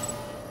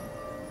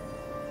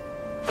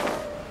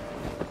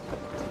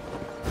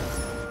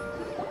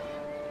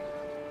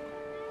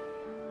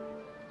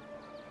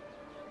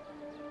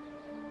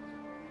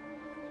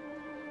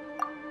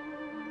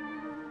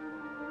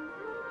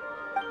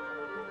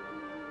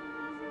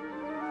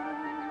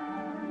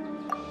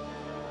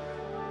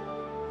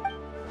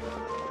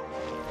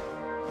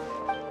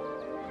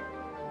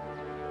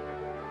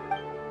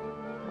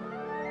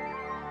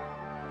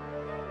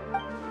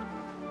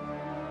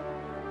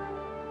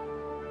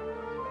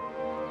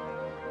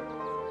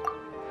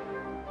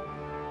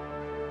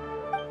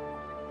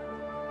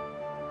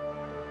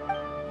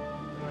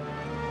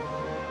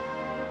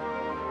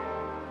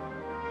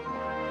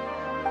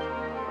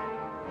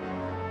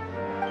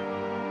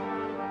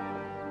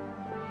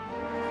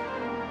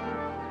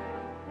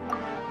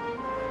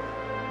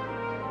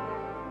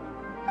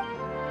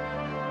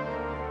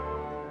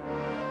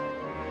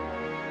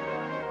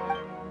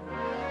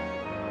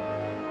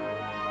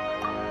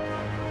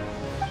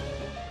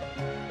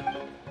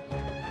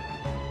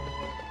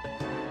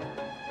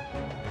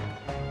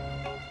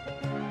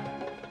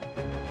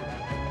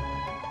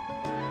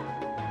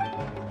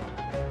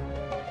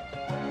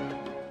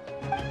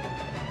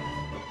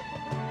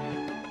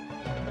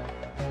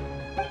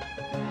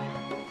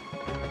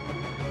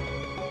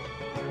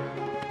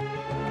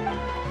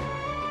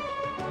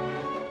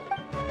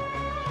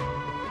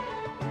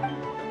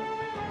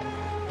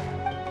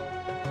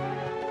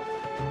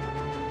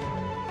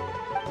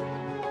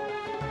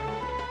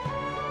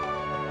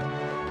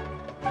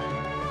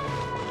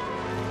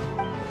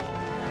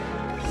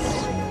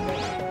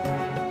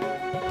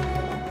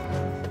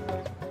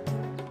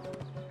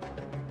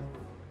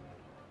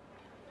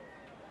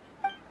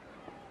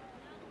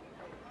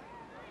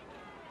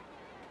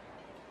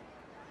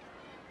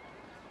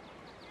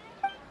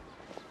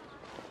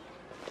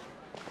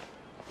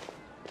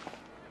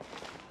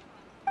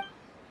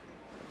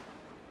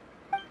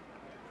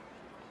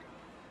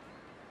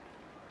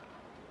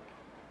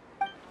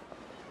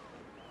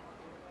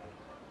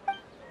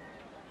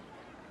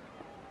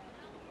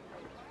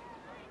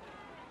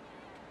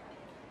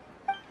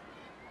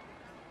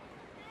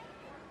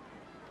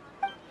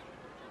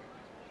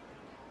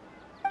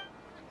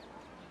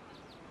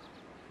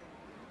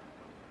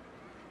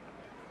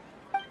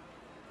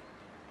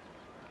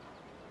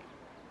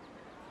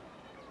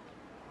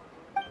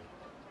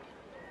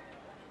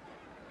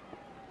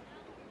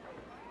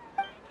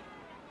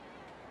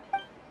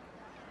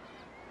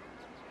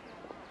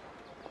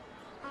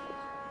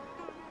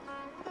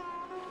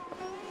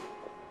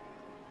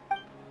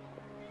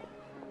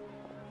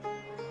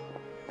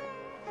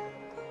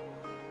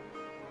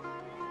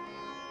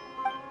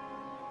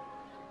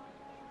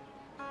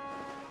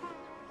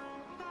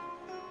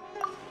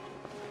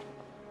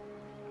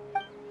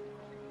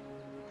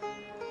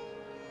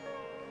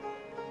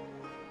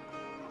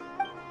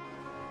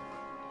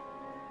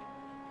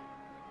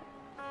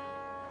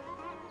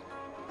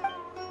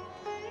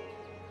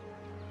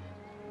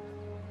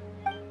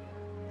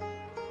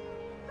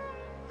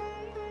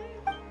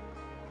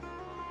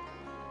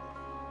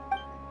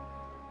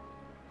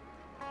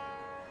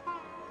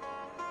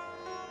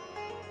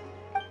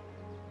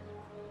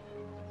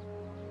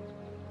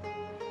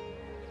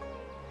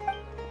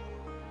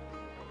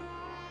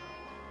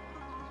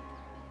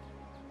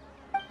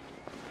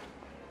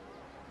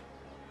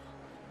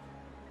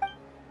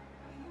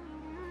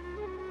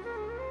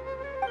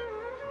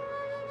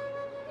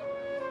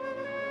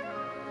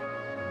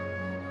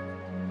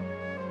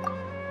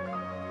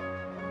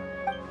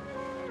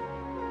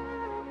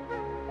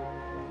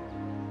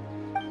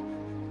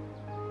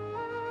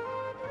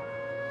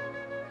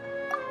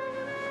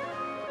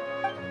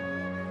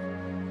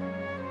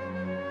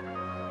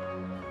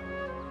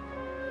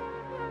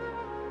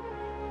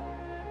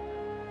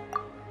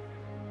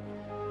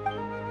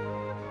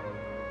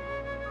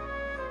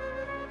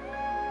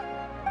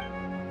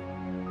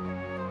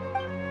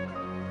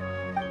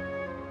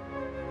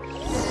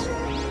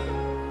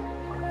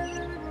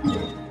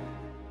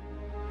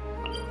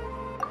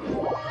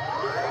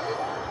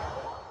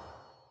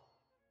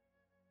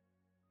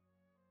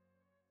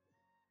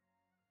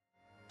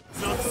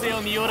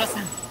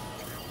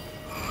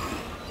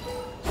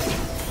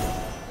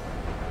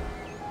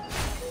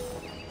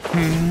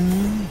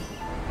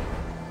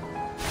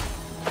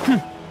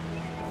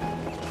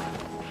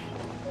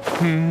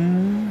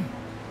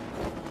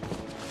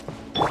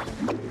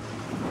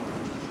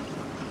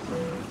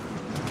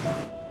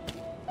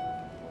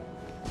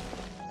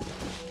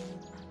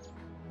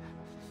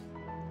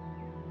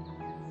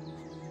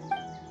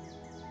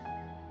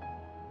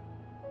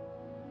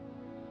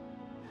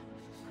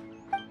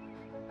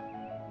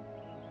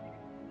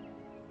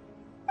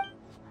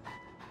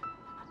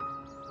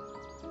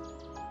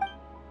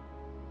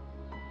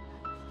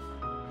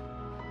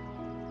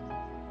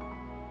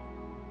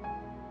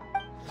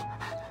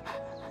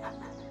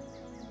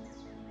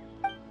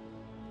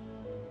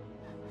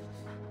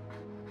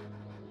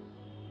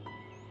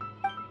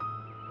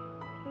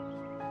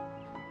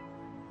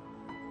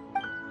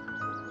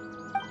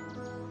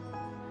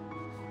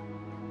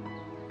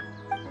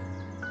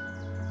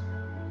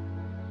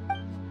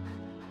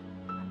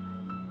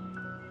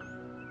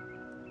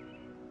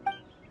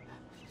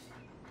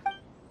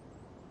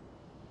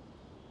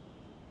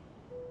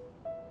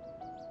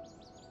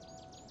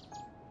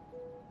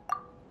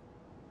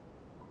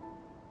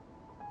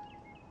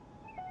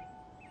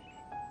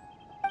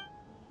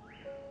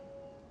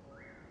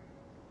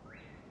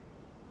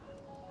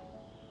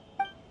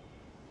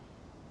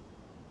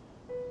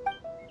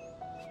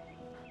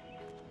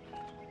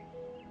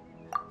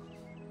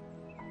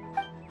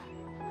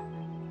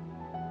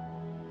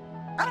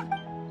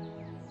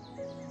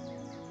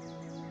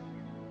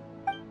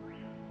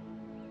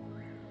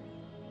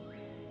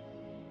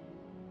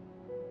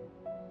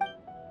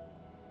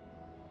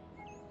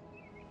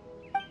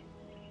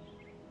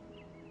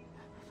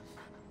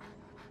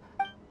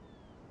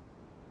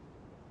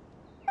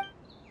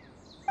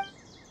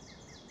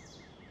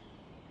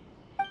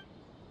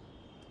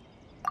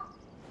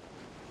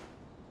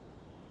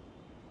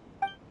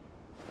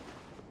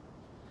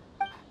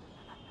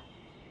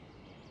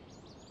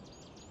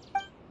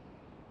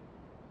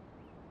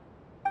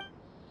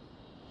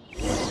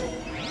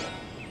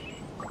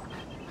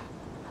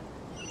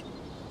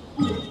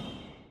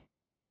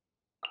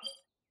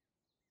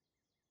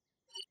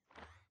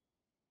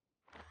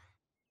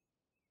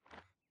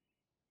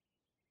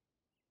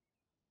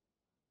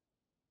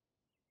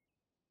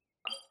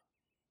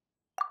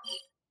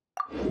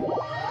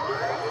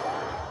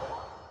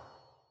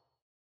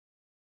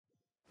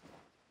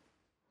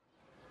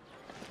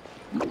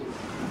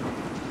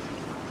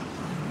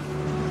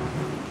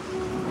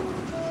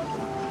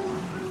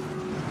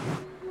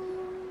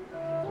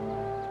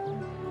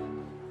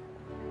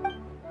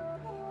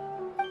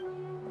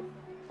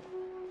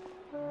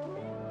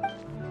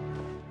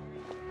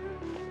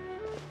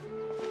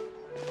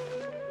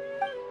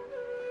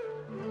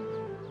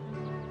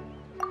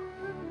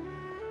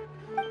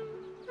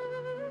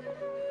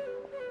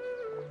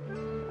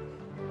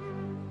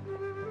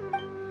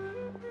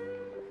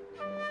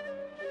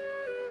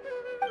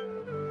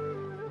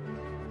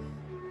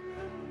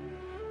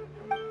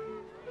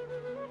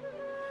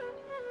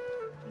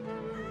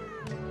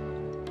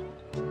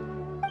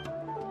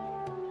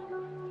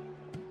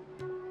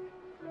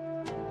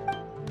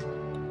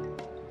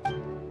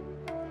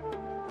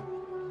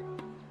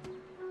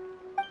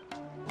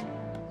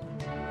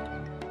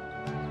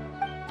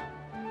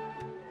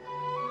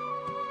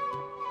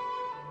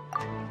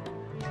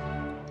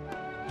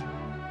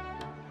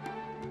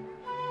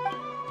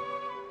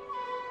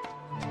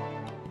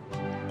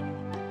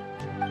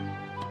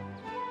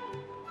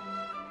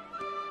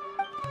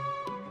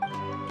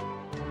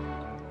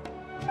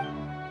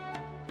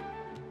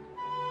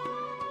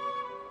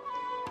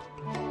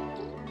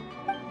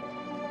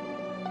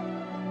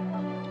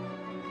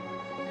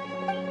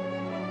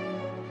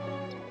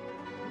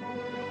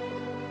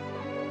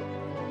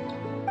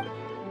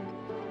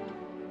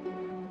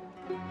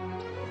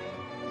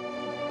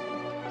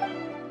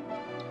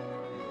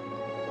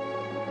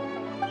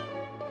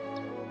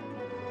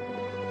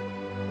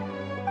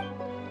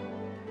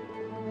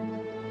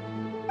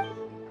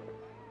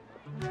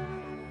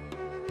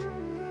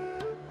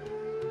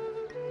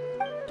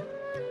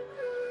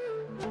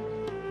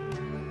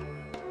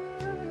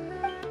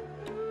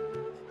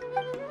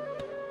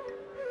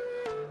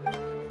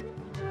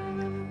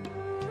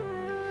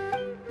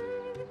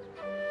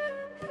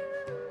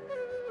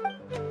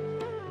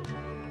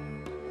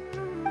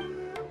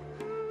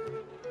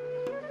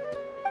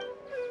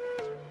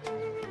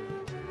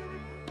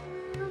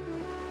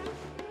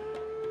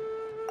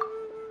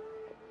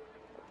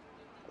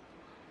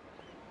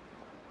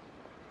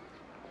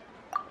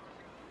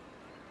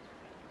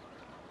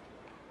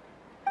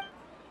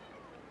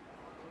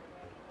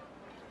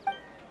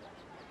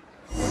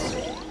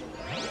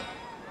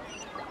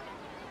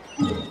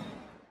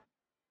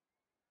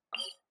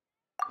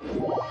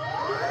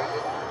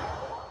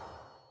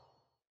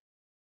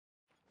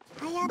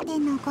颯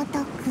のごと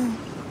く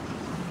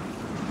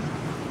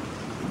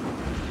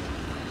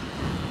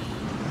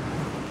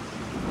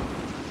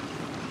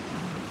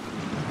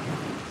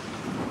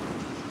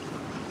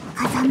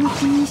風向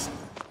きにし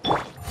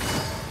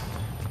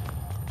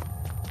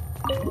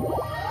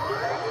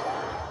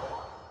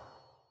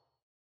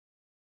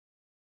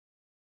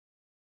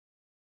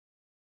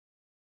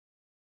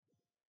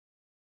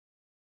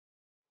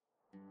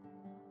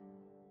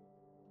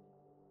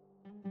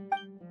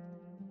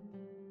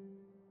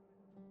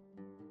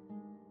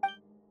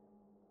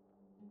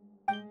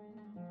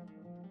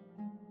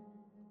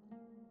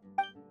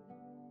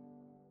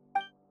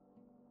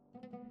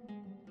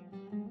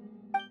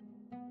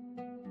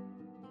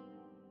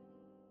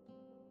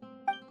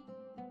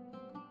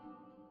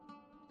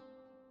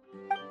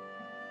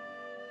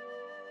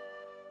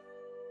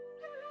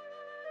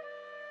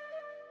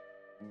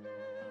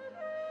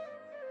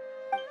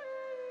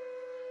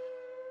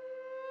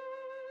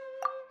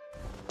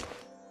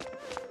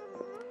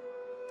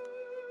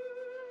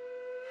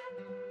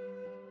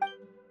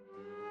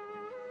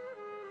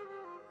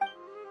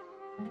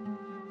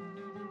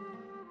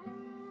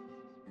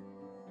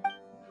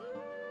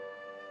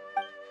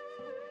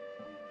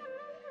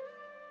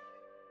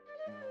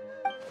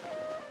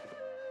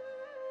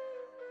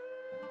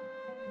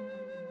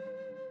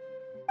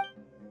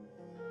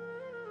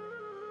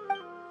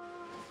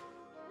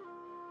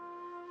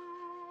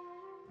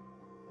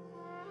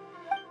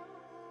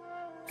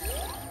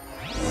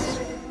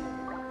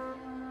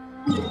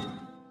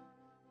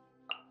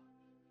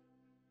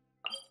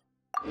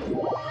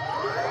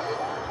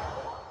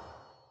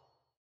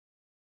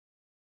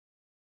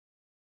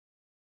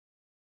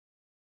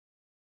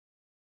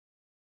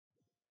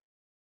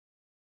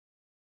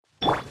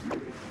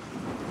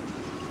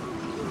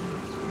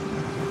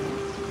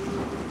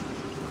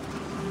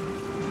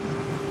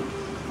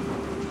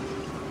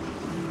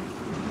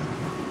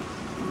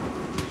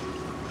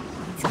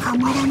捕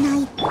まらな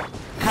い。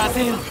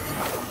風よ。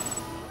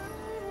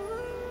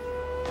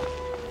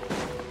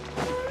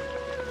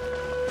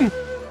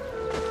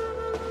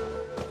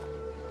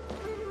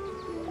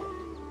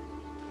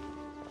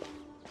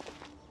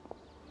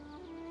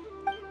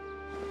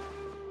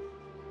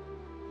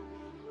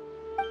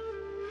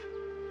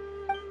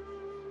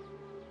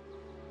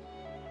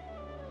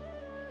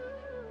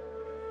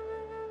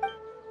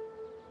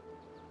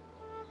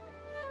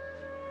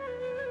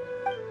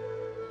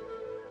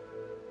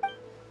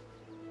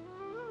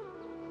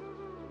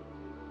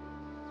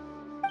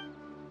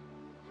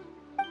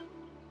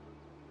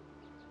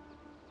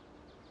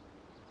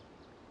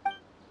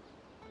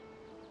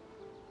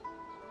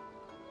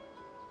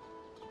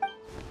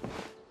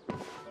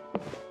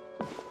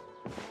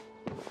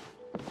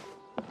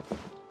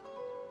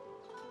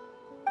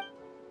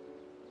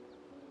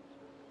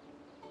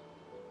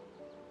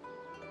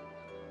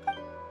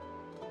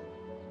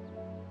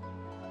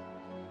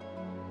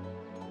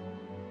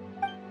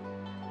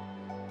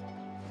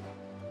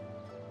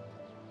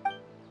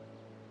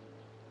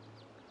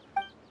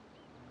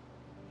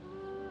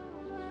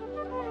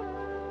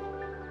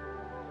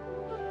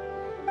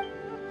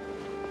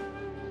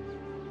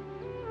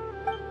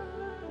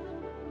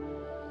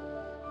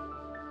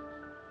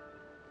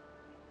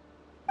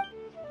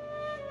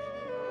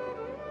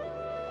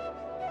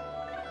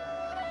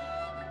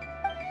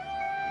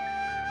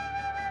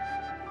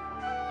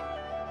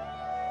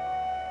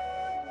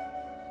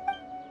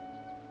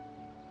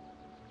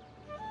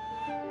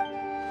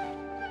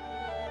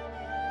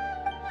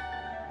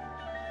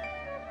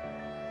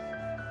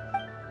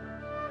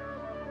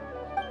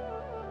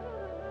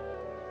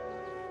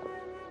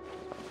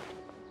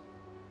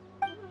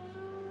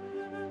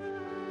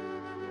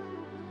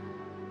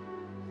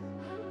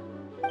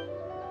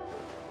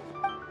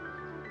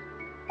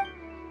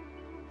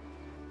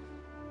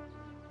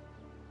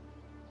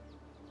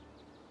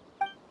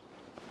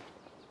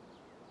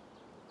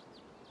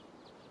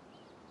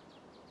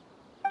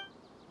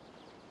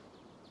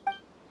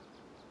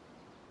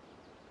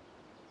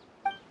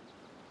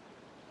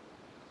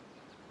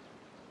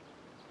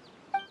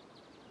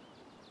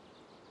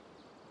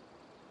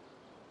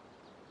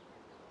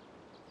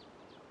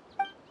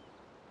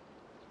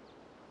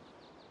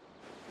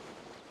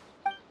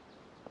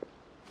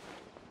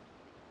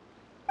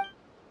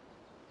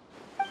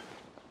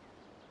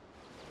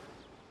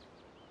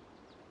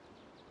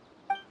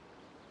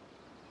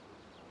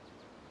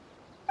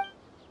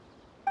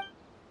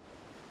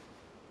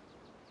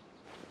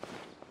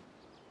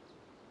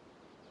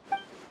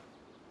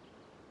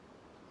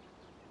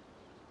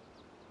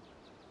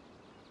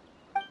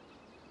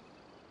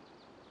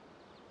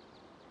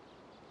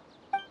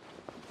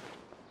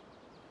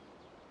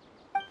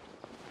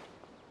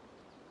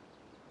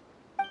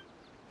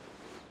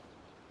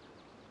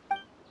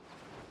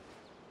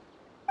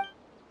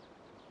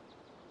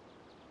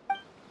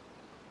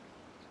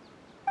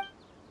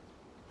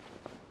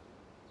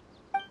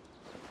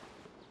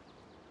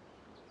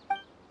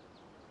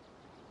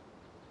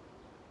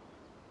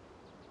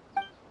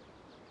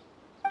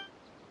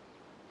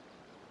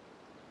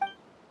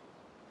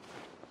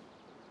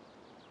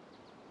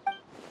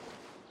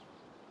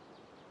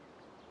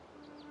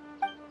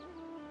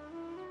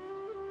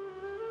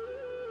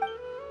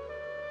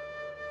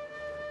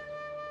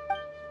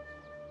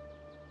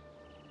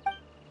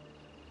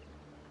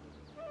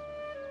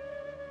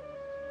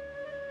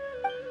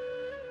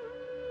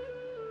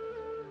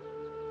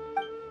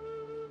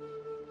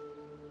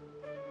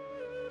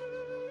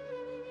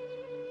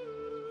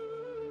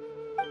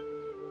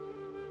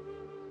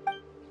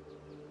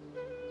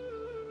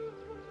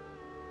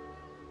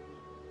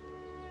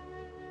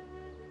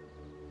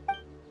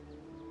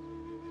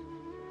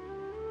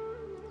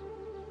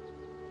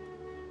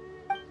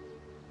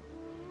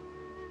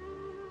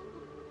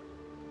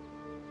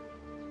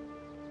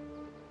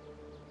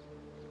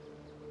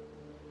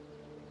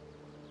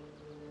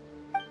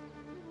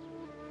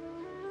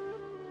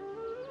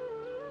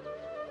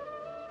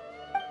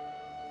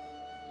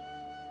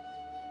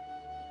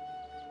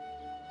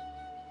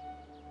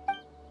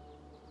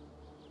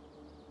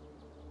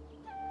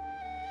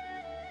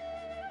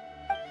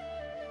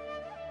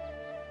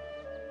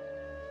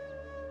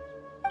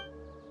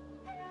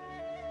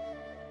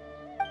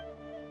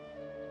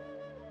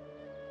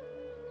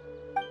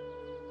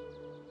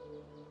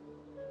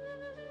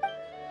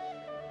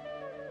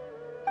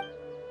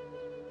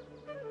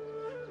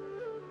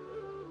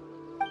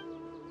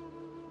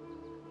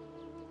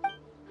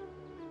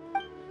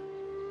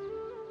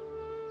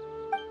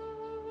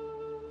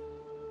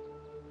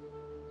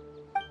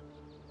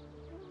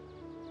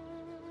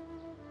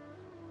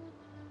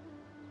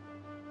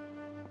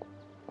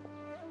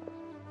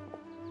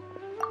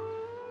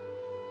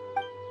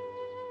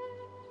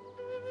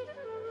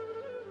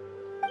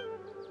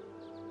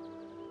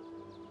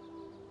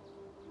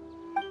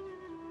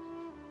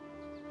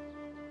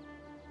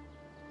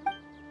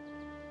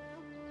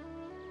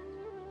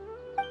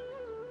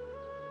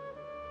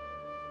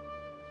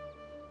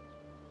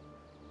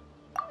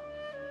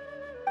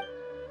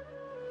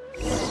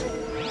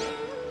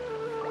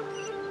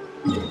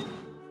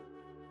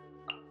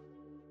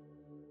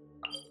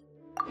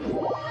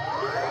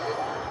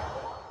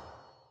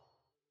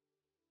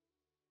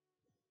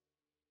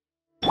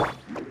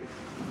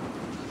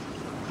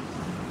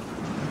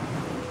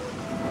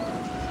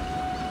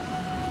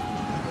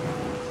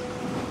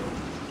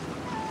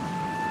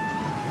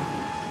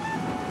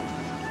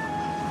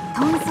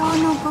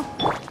な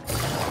か。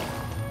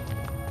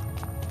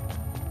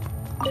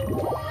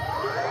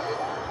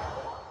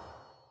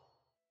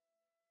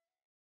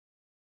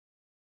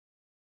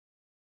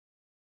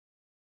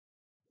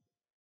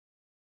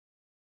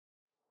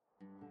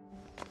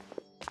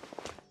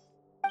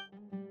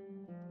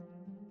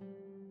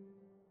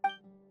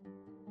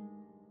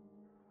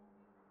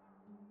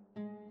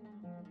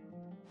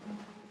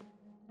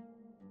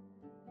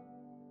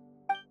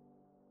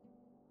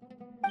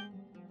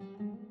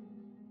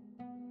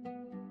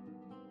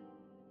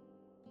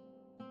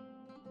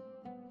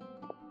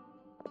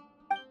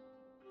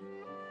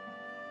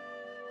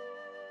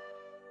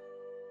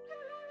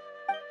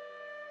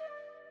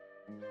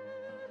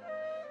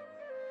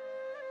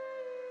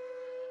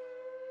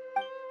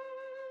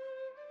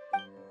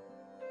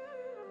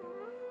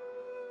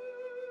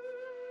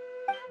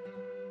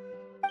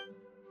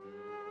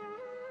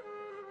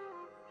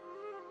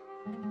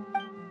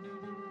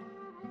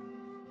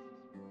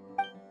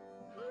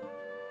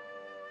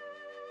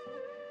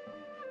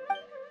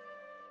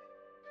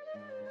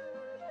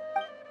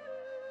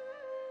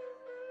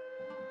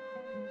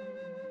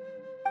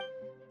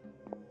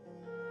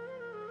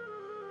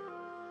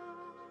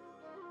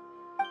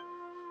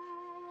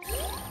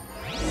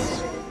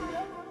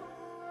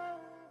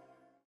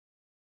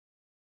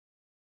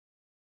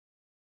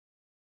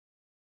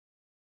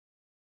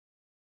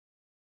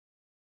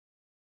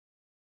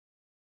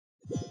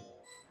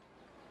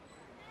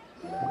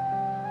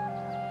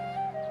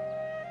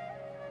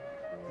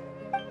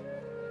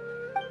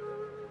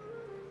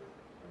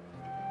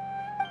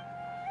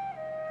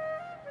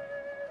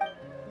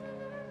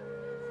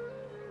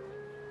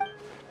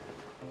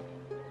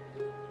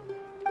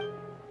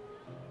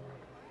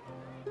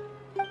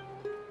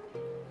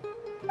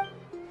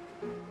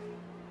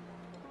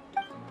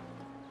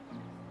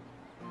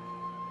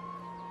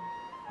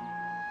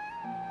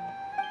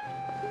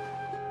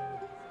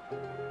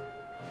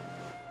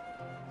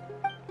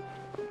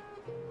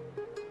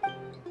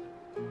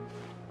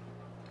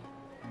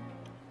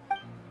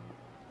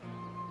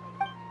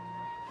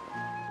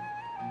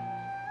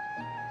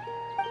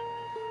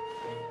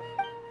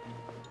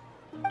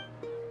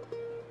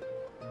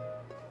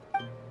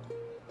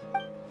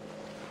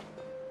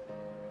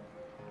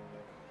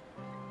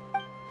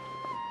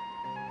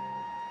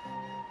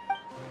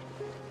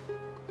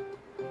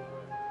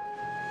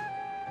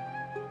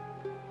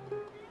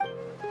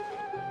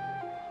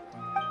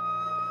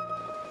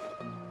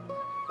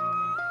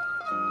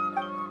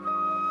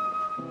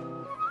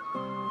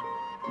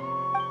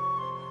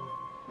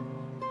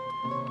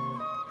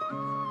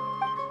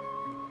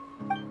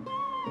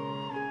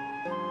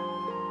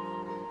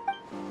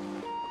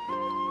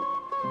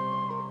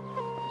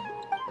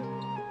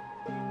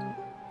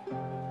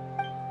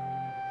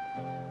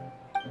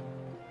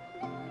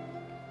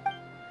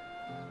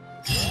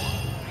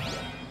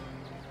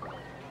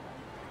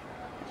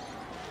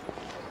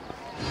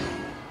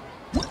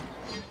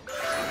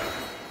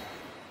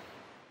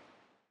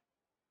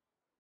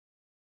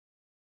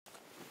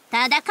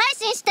ただ改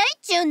心したいっ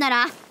ちゅうんな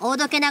ら、お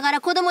どけながら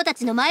子供た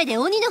ちの前で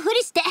鬼のふ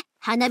りして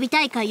花火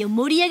大会を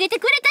盛り上げて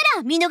くれた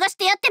ら見逃し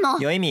てやっても。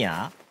よいみ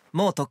や、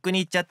もうとっくに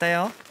行っちゃった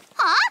よ。